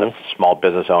understand there's a lot of small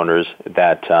business owners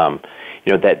that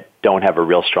that don't have a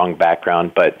real strong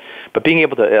background, but being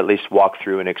able to at least walk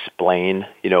through and explain,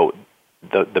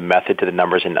 the method to the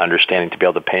numbers and understanding to be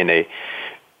able to paint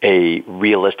a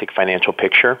realistic financial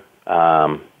picture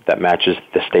that matches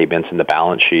the statements and the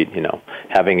balance sheet.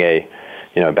 Having a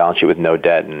balance sheet with no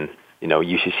debt and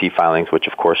UCC filings, which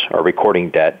of course are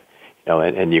recording debt.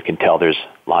 And you can tell there's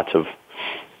lots of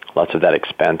that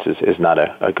expense is not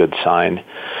a good sign.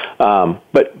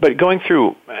 But going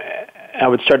through, I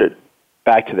would start it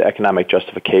back to the economic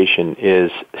justification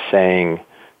is saying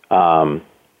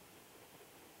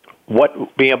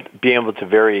being able to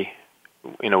very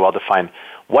well define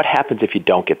what happens if you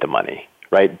don't get the money,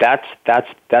 right? That's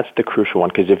the crucial one,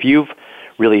 because if you've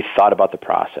really thought about the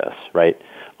process, right,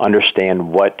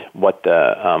 understand what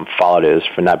the fallout is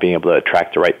for not being able to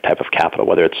attract the right type of capital,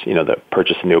 whether it's the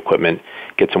purchase of new equipment,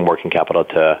 get some working capital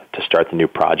to start the new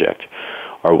project,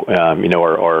 or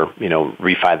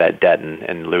refi that debt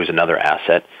and lose another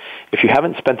asset. If you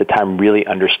haven't spent the time really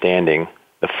understanding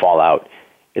the fallout,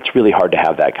 it's really hard to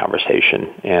have that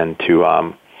conversation and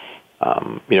to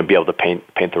be able to paint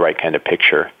the right kind of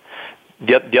picture.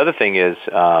 The other thing is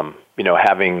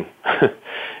having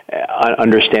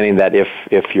understanding that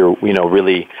if you're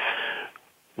really,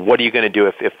 what are you going to do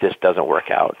if this doesn't work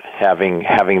out? Having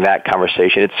that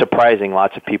conversation. It's surprising.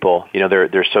 Lots of people,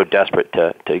 they're so desperate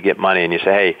to get money, and you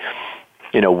say,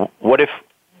 hey, what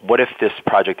if this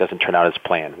project doesn't turn out as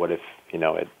planned? What if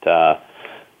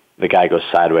the guy goes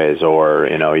sideways, or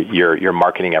your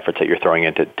marketing efforts that you're throwing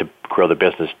in to grow the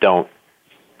business don't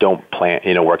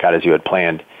work out as you had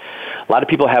planned. A lot of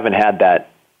people haven't had that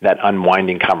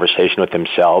unwinding conversation with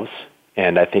themselves,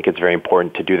 and I think it's very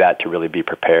important to do that to really be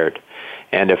prepared.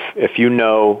 And if you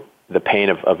know the pain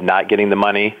of not getting the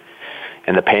money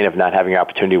and the pain of not having your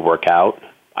opportunity work out,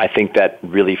 I think that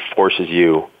really forces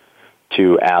you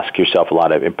to ask yourself a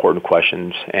lot of important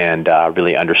questions and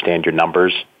really understand your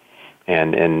numbers,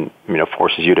 and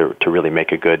forces you to really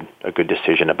make a good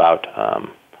decision about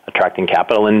attracting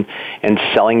capital and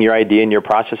selling your idea and your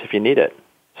process if you need it.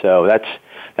 So that's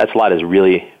a lot, is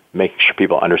really making sure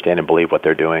people understand and believe what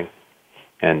they're doing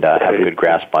and have a good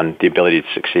grasp on the ability to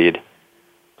succeed.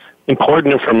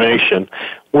 Important information.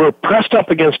 We're pressed up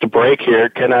against a break here.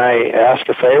 Can I ask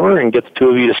a favor and get the two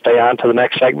of you to stay on to the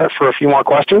next segment for a few more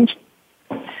questions?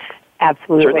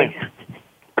 Absolutely. Certainly.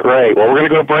 Great. Well, we're going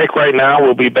to go to break right now.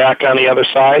 We'll be back on the other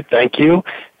side. Thank you,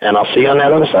 and I'll see you on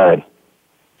that other side.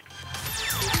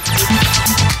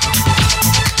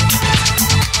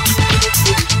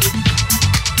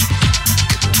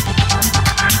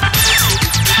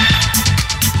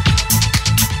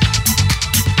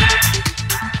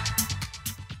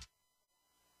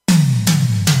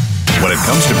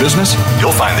 comes to business,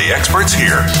 you'll find the experts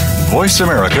here. Voice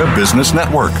America Business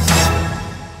Network.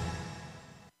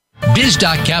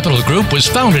 BizDoc Capital Group was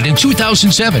founded in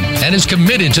 2007 and is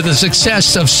committed to the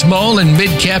success of small and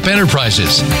mid-cap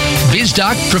enterprises.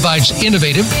 BizDoc provides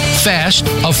innovative, fast,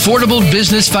 affordable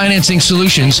business financing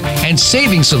solutions and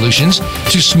saving solutions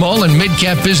to small and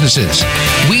mid-cap businesses.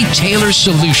 We tailor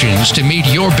solutions to meet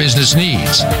your business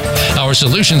needs. Our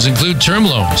solutions include term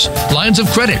loans, lines of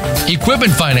credit,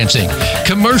 equipment financing,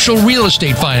 commercial real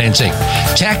estate financing,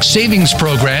 tax savings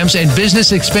programs, and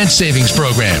business expense savings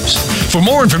programs. For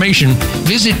more information,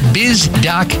 visit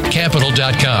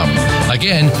bizdoccapital.com.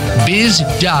 Again,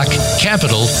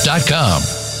 bizdoccapital.com.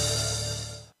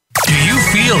 Do you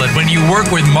feel it when you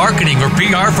work with marketing or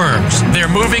PR firms? They're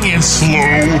moving in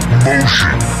slow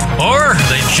motion. Or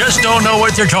they just don't know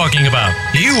what they're talking about.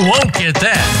 You won't get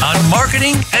that on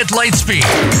Marketing at Lightspeed.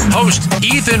 Host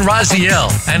Ethan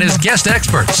Raziel and his guest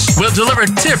experts will deliver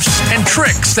tips and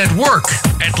tricks that work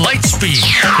at Lightspeed.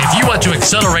 If you want to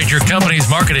accelerate your company's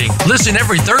marketing, listen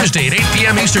every Thursday at 8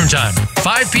 p.m. Eastern Time,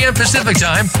 5 p.m. Pacific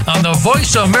Time on the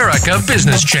Voice America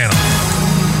Business Channel.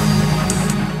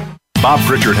 Bob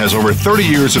Pritchard has over 30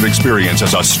 years of experience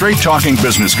as a straight-talking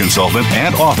business consultant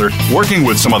and author working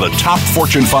with some of the top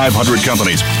Fortune 500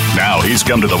 companies. Now he's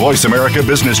come to the Voice America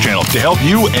Business Channel to help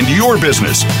you and your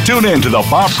business. Tune in to the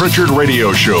Bob Pritchard Radio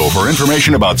Show for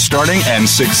information about starting and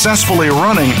successfully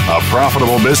running a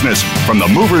profitable business. From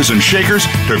the movers and shakers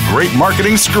to great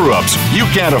marketing screw-ups, you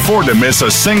can't afford to miss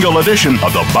a single edition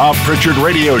of the Bob Pritchard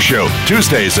Radio Show.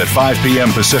 Tuesdays at 5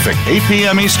 p.m. Pacific, 8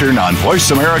 p.m. Eastern on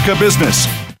Voice America Business.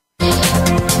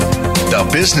 The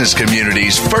business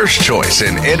community's first choice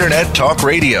in Internet Talk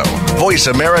Radio. Voice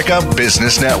America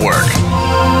Business Network.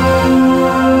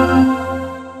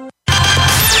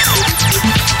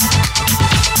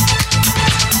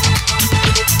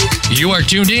 You are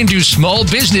tuned in to Small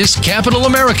Business Capital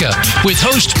America with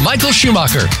host Michael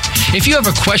Schumacher. If you have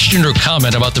a question or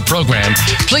comment about the program,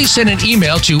 please send an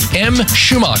email to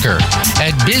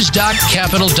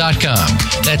mschumacher@bizdoccapital.com.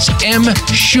 That's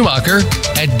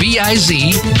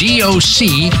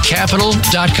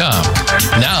mschumacher@bizdoccapital.com.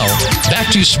 Now,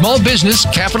 back to Small Business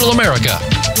Capital America.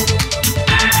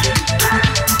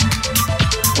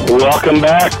 Welcome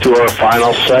back to our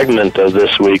final segment of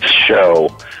this week's show.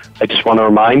 I just want to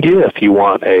remind you, if you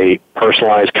want a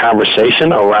personalized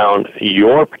conversation around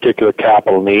your particular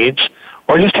capital needs,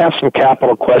 or just have some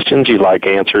capital questions you'd like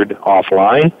answered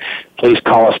offline, please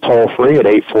call us toll-free at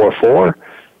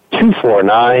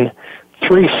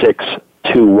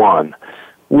 844-249-3621.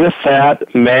 With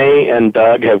that, May and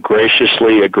Doug have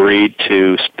graciously agreed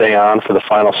to stay on for the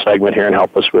final segment here and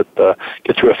help us with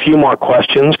get through a few more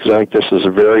questions, because I think this is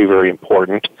very, very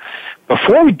important.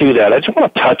 Before we do that, I just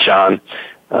want to touch on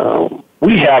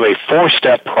we have a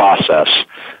 4-step process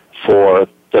for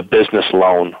the business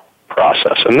loan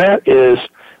process, and that is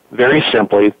very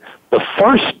simply the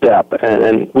first step,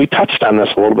 and we touched on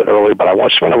this a little bit earlier, but I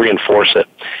just want to reinforce it,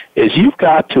 is you've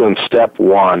got to, in step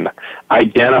 1,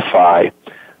 identify,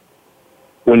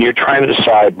 when you're trying to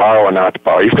decide borrow or not to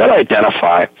borrow, you've got to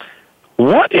identify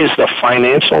what is the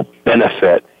financial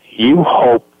benefit you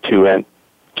hope to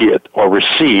get or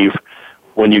receive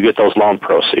when you get those loan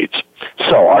proceeds.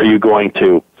 So are you going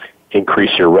to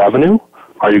increase your revenue?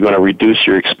 Are you going to reduce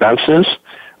your expenses,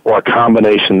 or a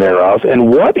combination thereof? And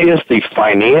what is the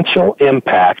financial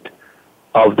impact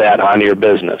of that on your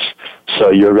business? So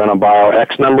you're going to borrow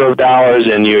X number of dollars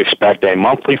and you expect a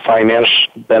monthly financial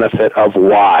benefit of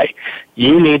Y.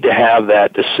 You need to have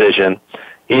that decision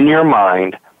in your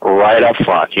mind right up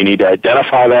front. You need to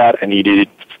identify that and you need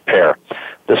to prepare.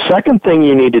 The second thing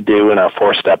you need to do in our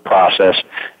 4-step process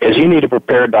is you need to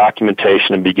prepare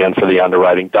documentation and begin for the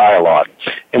underwriting dialogue.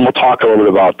 And we'll talk a little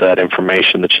bit about that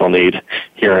information that you'll need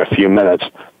here in a few minutes.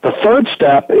 The third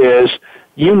step is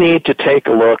you need to take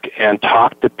a look and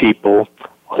talk to people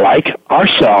like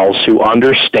ourselves who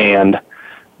understand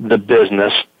the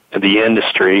business, the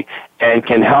industry, and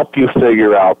can help you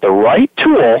figure out the right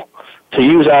tool to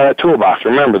use out of that toolbox.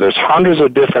 Remember, there's hundreds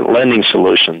of different lending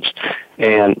solutions,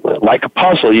 and like a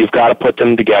puzzle, you've got to put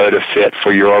them together to fit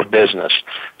for your business.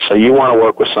 So you want to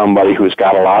work with somebody who's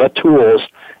got a lot of tools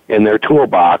in their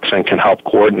toolbox and can help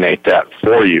coordinate that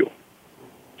for you.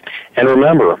 And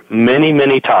remember, many,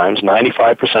 many times,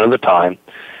 95% of the time,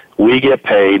 we get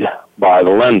paid by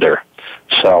the lender.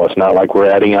 So it's not like we're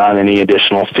adding on any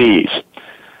additional fees.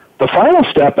 The final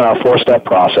step in our 4-step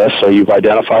process, so you've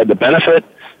identified the benefit,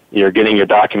 you're getting your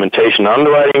documentation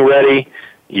underwriting ready,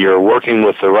 you're working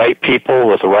with the right people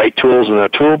with the right tools in their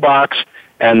toolbox,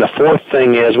 and the fourth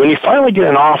thing is when you finally get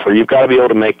an offer, you've got to be able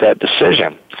to make that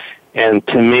decision. And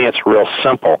to me, it's real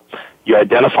simple. You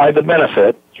identify the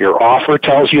benefit. Your offer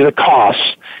tells you the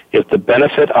costs. If the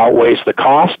benefit outweighs the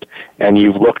cost and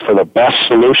you've looked for the best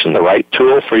solution, the right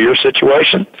tool for your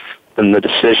situation, then the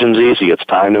decision's easy. It's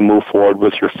time to move forward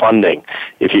with your funding.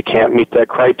 If you can't meet that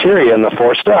criteria in the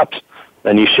 4 steps,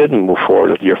 then you shouldn't move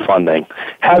forward with your funding.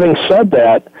 Having said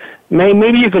that,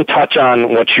 maybe you can touch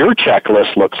on what your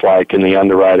checklist looks like in the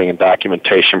underwriting and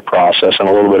documentation process and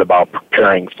a little bit about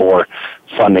preparing for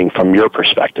funding from your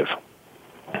perspective.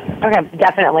 Okay,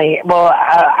 definitely. Well,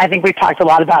 I think we've talked a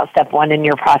lot about step 1 in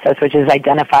your process, which is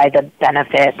identify the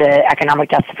benefit, the economic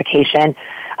justification.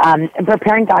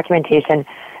 Preparing documentation,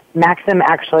 Maxim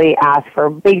actually asks for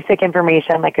basic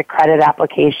information like a credit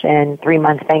application,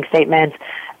 3-month bank statements.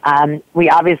 We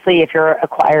obviously, if you're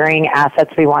acquiring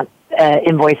assets, we want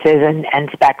invoices and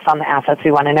specs on the assets.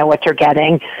 We want to know what you're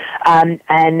getting.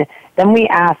 And then we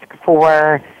ask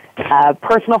for a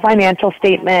personal financial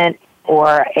statement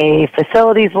or a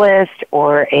facilities list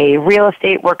or a real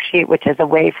estate worksheet, which is a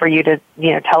way for you to,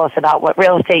 tell us about what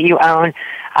real estate you own,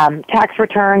 tax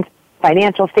returns,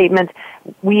 financial statements.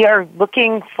 We are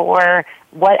looking for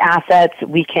what assets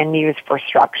we can use for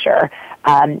structure.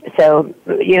 So,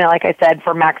 like I said,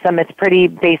 for Maxim, it's pretty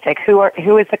basic. Who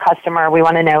is the customer? We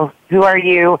want to know, who are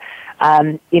you?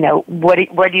 What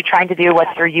are you trying to do?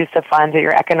 What's your use of funds or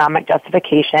your economic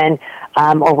justification?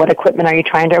 Or what equipment are you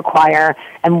trying to acquire?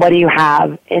 And what do you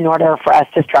have in order for us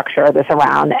to structure this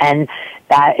around? And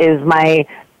that is my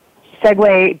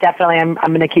segue. Definitely, I'm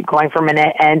going to keep going for a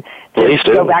minute and just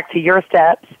go back to your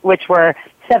steps, which were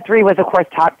step 3 was, of course,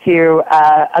 talk to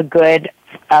a good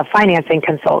financing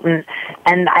consultant.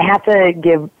 And I have to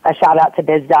give a shout out to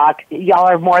BizDoc. Y'all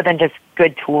are more than just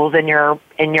good tools in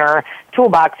your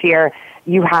toolbox here.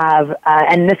 You have,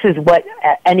 and this is what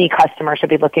any customer should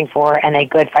be looking for in a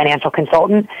good financial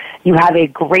consultant. You have a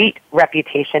great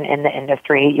reputation in the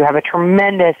industry. You have a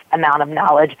tremendous amount of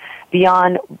knowledge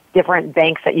beyond different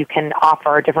banks that you can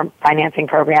offer, different financing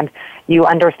programs. You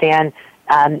understand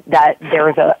that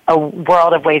there's a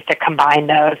world of ways to combine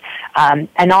those.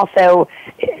 And also,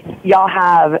 y'all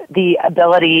have the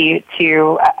ability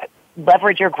to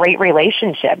leverage your great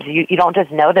relationships. You don't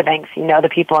just know the banks, you know the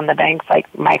people in the banks. Like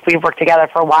Mike, we've worked together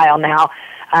for a while now,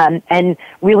 and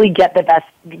really get the best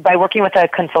by working with a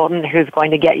consultant who's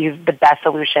going to get you the best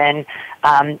solution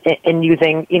in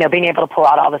using, being able to pull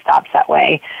out all the stops that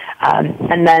way.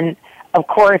 And then, of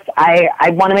course,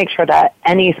 I want to make sure that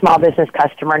any small business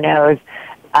customer knows,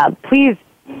 please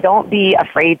don't be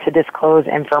afraid to disclose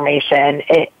information.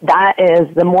 That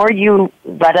is, the more you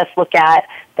let us look at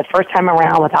the first time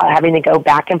around without having to go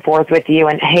back and forth with you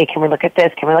and, hey, can we look at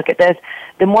this? Can we look at this?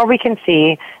 The more we can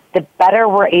see, the better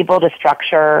we're able to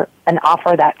structure an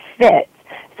offer that fits.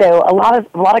 So a lot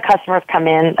of customers come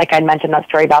in, like I mentioned that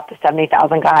story about the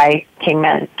 70,000 guy came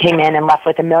in and left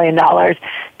with $1 million.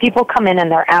 People come in and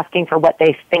they're asking for what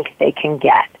they think they can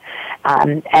get.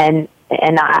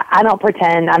 And I don't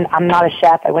pretend, I'm not a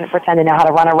chef. I wouldn't pretend to know how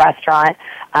to run a restaurant.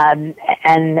 And,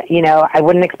 I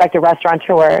wouldn't expect a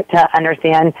restaurateur to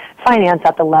understand finance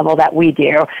at the level that we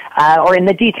do, or in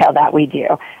the detail that we do,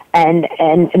 and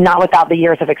not without the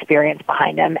years of experience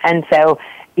behind them. And so,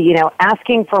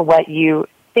 asking for what you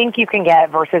think you can get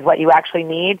versus what you actually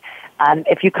need.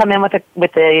 If you come in with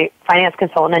a finance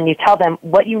consultant and you tell them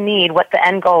what you need, what the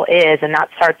end goal is, and that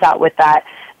starts out with that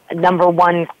number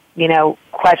one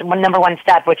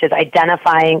step, which is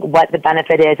identifying what the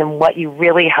benefit is and what you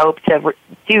really hope to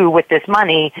do with this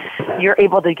money, you're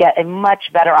able to get a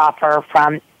much better offer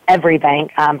from every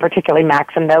bank, particularly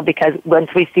Maxim, though, because once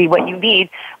we see what you need,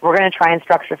 we're going to try and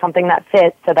structure something that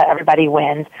fits so that everybody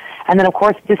wins. And then, of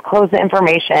course, disclose the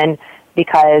information,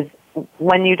 because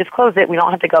when you disclose it, we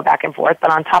don't have to go back and forth.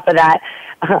 But on top of that,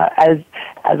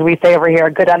 as we say over here,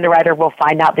 a good underwriter will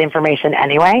find out the information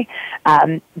anyway.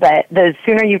 But the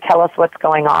sooner you tell us what's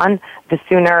going on, the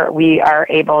sooner we are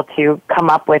able to come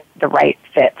up with the right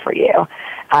fit for you.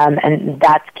 And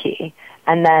that's key.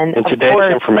 And then, in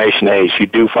today's information age, you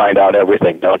do find out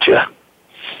everything, don't you?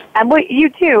 And you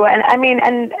do.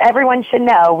 And everyone should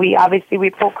know, we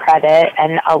pull credit,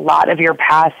 and a lot of your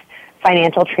past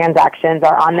financial transactions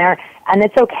are on there, and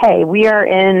it's okay. We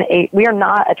are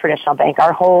not a traditional bank.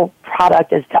 Our whole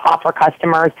product is to offer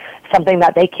customers something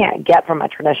that they can't get from a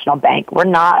traditional bank. We're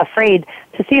not afraid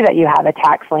to see that you have a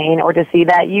tax lien, or to see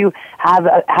that you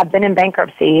have been in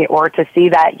bankruptcy, or to see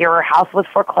that your house was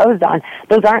foreclosed on.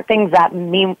 Those aren't things that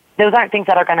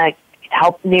are going to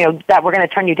help, that we're going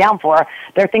to turn you down for.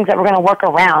 There are things that we're going to work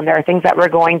around. There are things that we're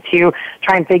going to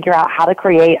try and figure out how to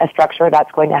create a structure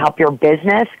that's going to help your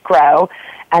business grow.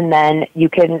 And then you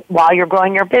can, while you're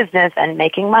growing your business and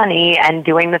making money and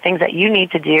doing the things that you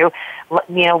need to do,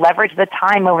 leverage the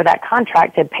time over that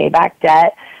contract to pay back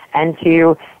debt and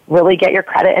to really get your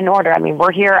credit in order. I mean,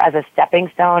 we're here as a stepping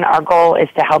stone. Our goal is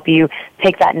to help you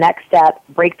take that next step,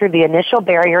 break through the initial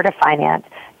barrier to finance,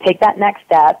 take that next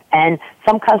step. And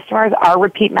some customers are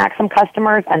repeat Maxim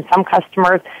customers, and some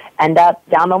customers end up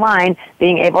down the line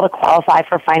being able to qualify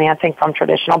for financing from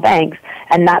traditional banks.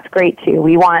 And that's great too.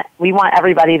 We want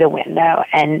everybody to win though.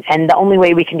 And the only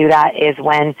way we can do that is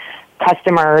when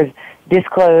customers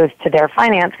disclose to their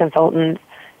finance consultants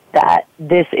that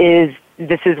this is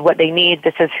what they need,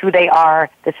 this is who they are,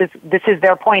 this is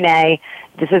their point A,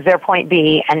 this is their point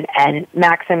B, and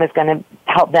Maxim is going to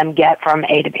help them get from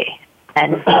A to B.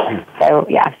 And so,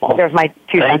 yeah, there's my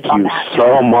 2 cents on that. Thank you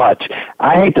so much.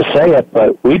 I hate to say it,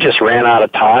 but we just ran out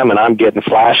of time, and I'm getting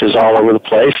flashes all over the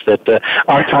place that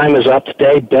our time is up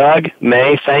today. Doug,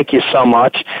 May, thank you so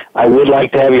much. I would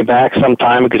like to have you back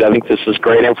sometime because I think this is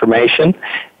great information.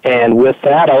 And with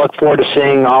that, I look forward to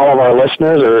seeing all of our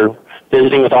listeners or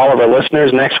visiting with all of our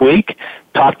listeners next week.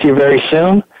 Talk to you very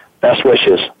soon. Best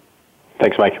wishes.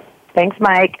 Thanks, Mike. Thanks,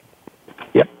 Mike.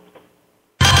 Yep.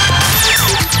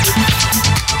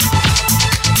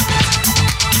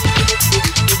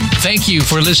 Thank you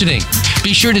for listening.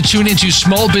 Be sure to tune into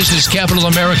Small Business Capital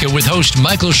America with host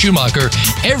Michael Schumacher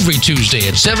every Tuesday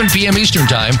at 7 p.m. Eastern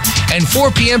Time and 4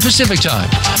 p.m. Pacific Time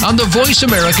on the Voice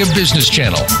America Business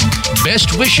Channel.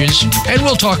 Best wishes, and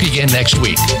we'll talk again next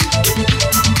week.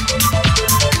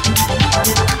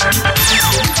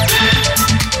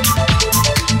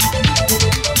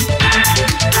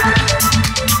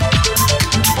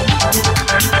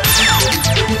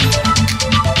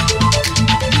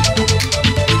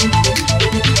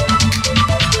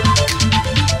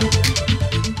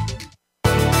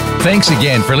 Thanks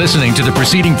again for listening to the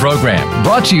preceding program,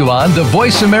 brought to you on the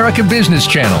Voice America Business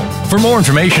Channel. For more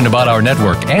information about our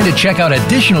network and to check out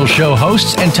additional show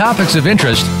hosts and topics of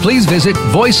interest, please visit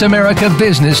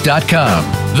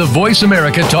voiceamericabusiness.com. The Voice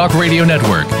America Talk Radio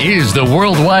Network is the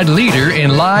worldwide leader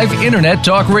in live Internet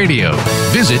talk radio.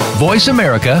 Visit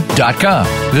voiceamerica.com.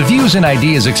 The views and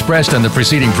ideas expressed on the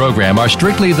preceding program are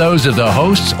strictly those of the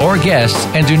hosts or guests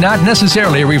and do not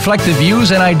necessarily reflect the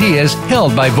views and ideas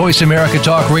held by Voice America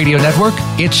Talk Radio Network,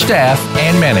 its staff,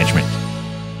 and management.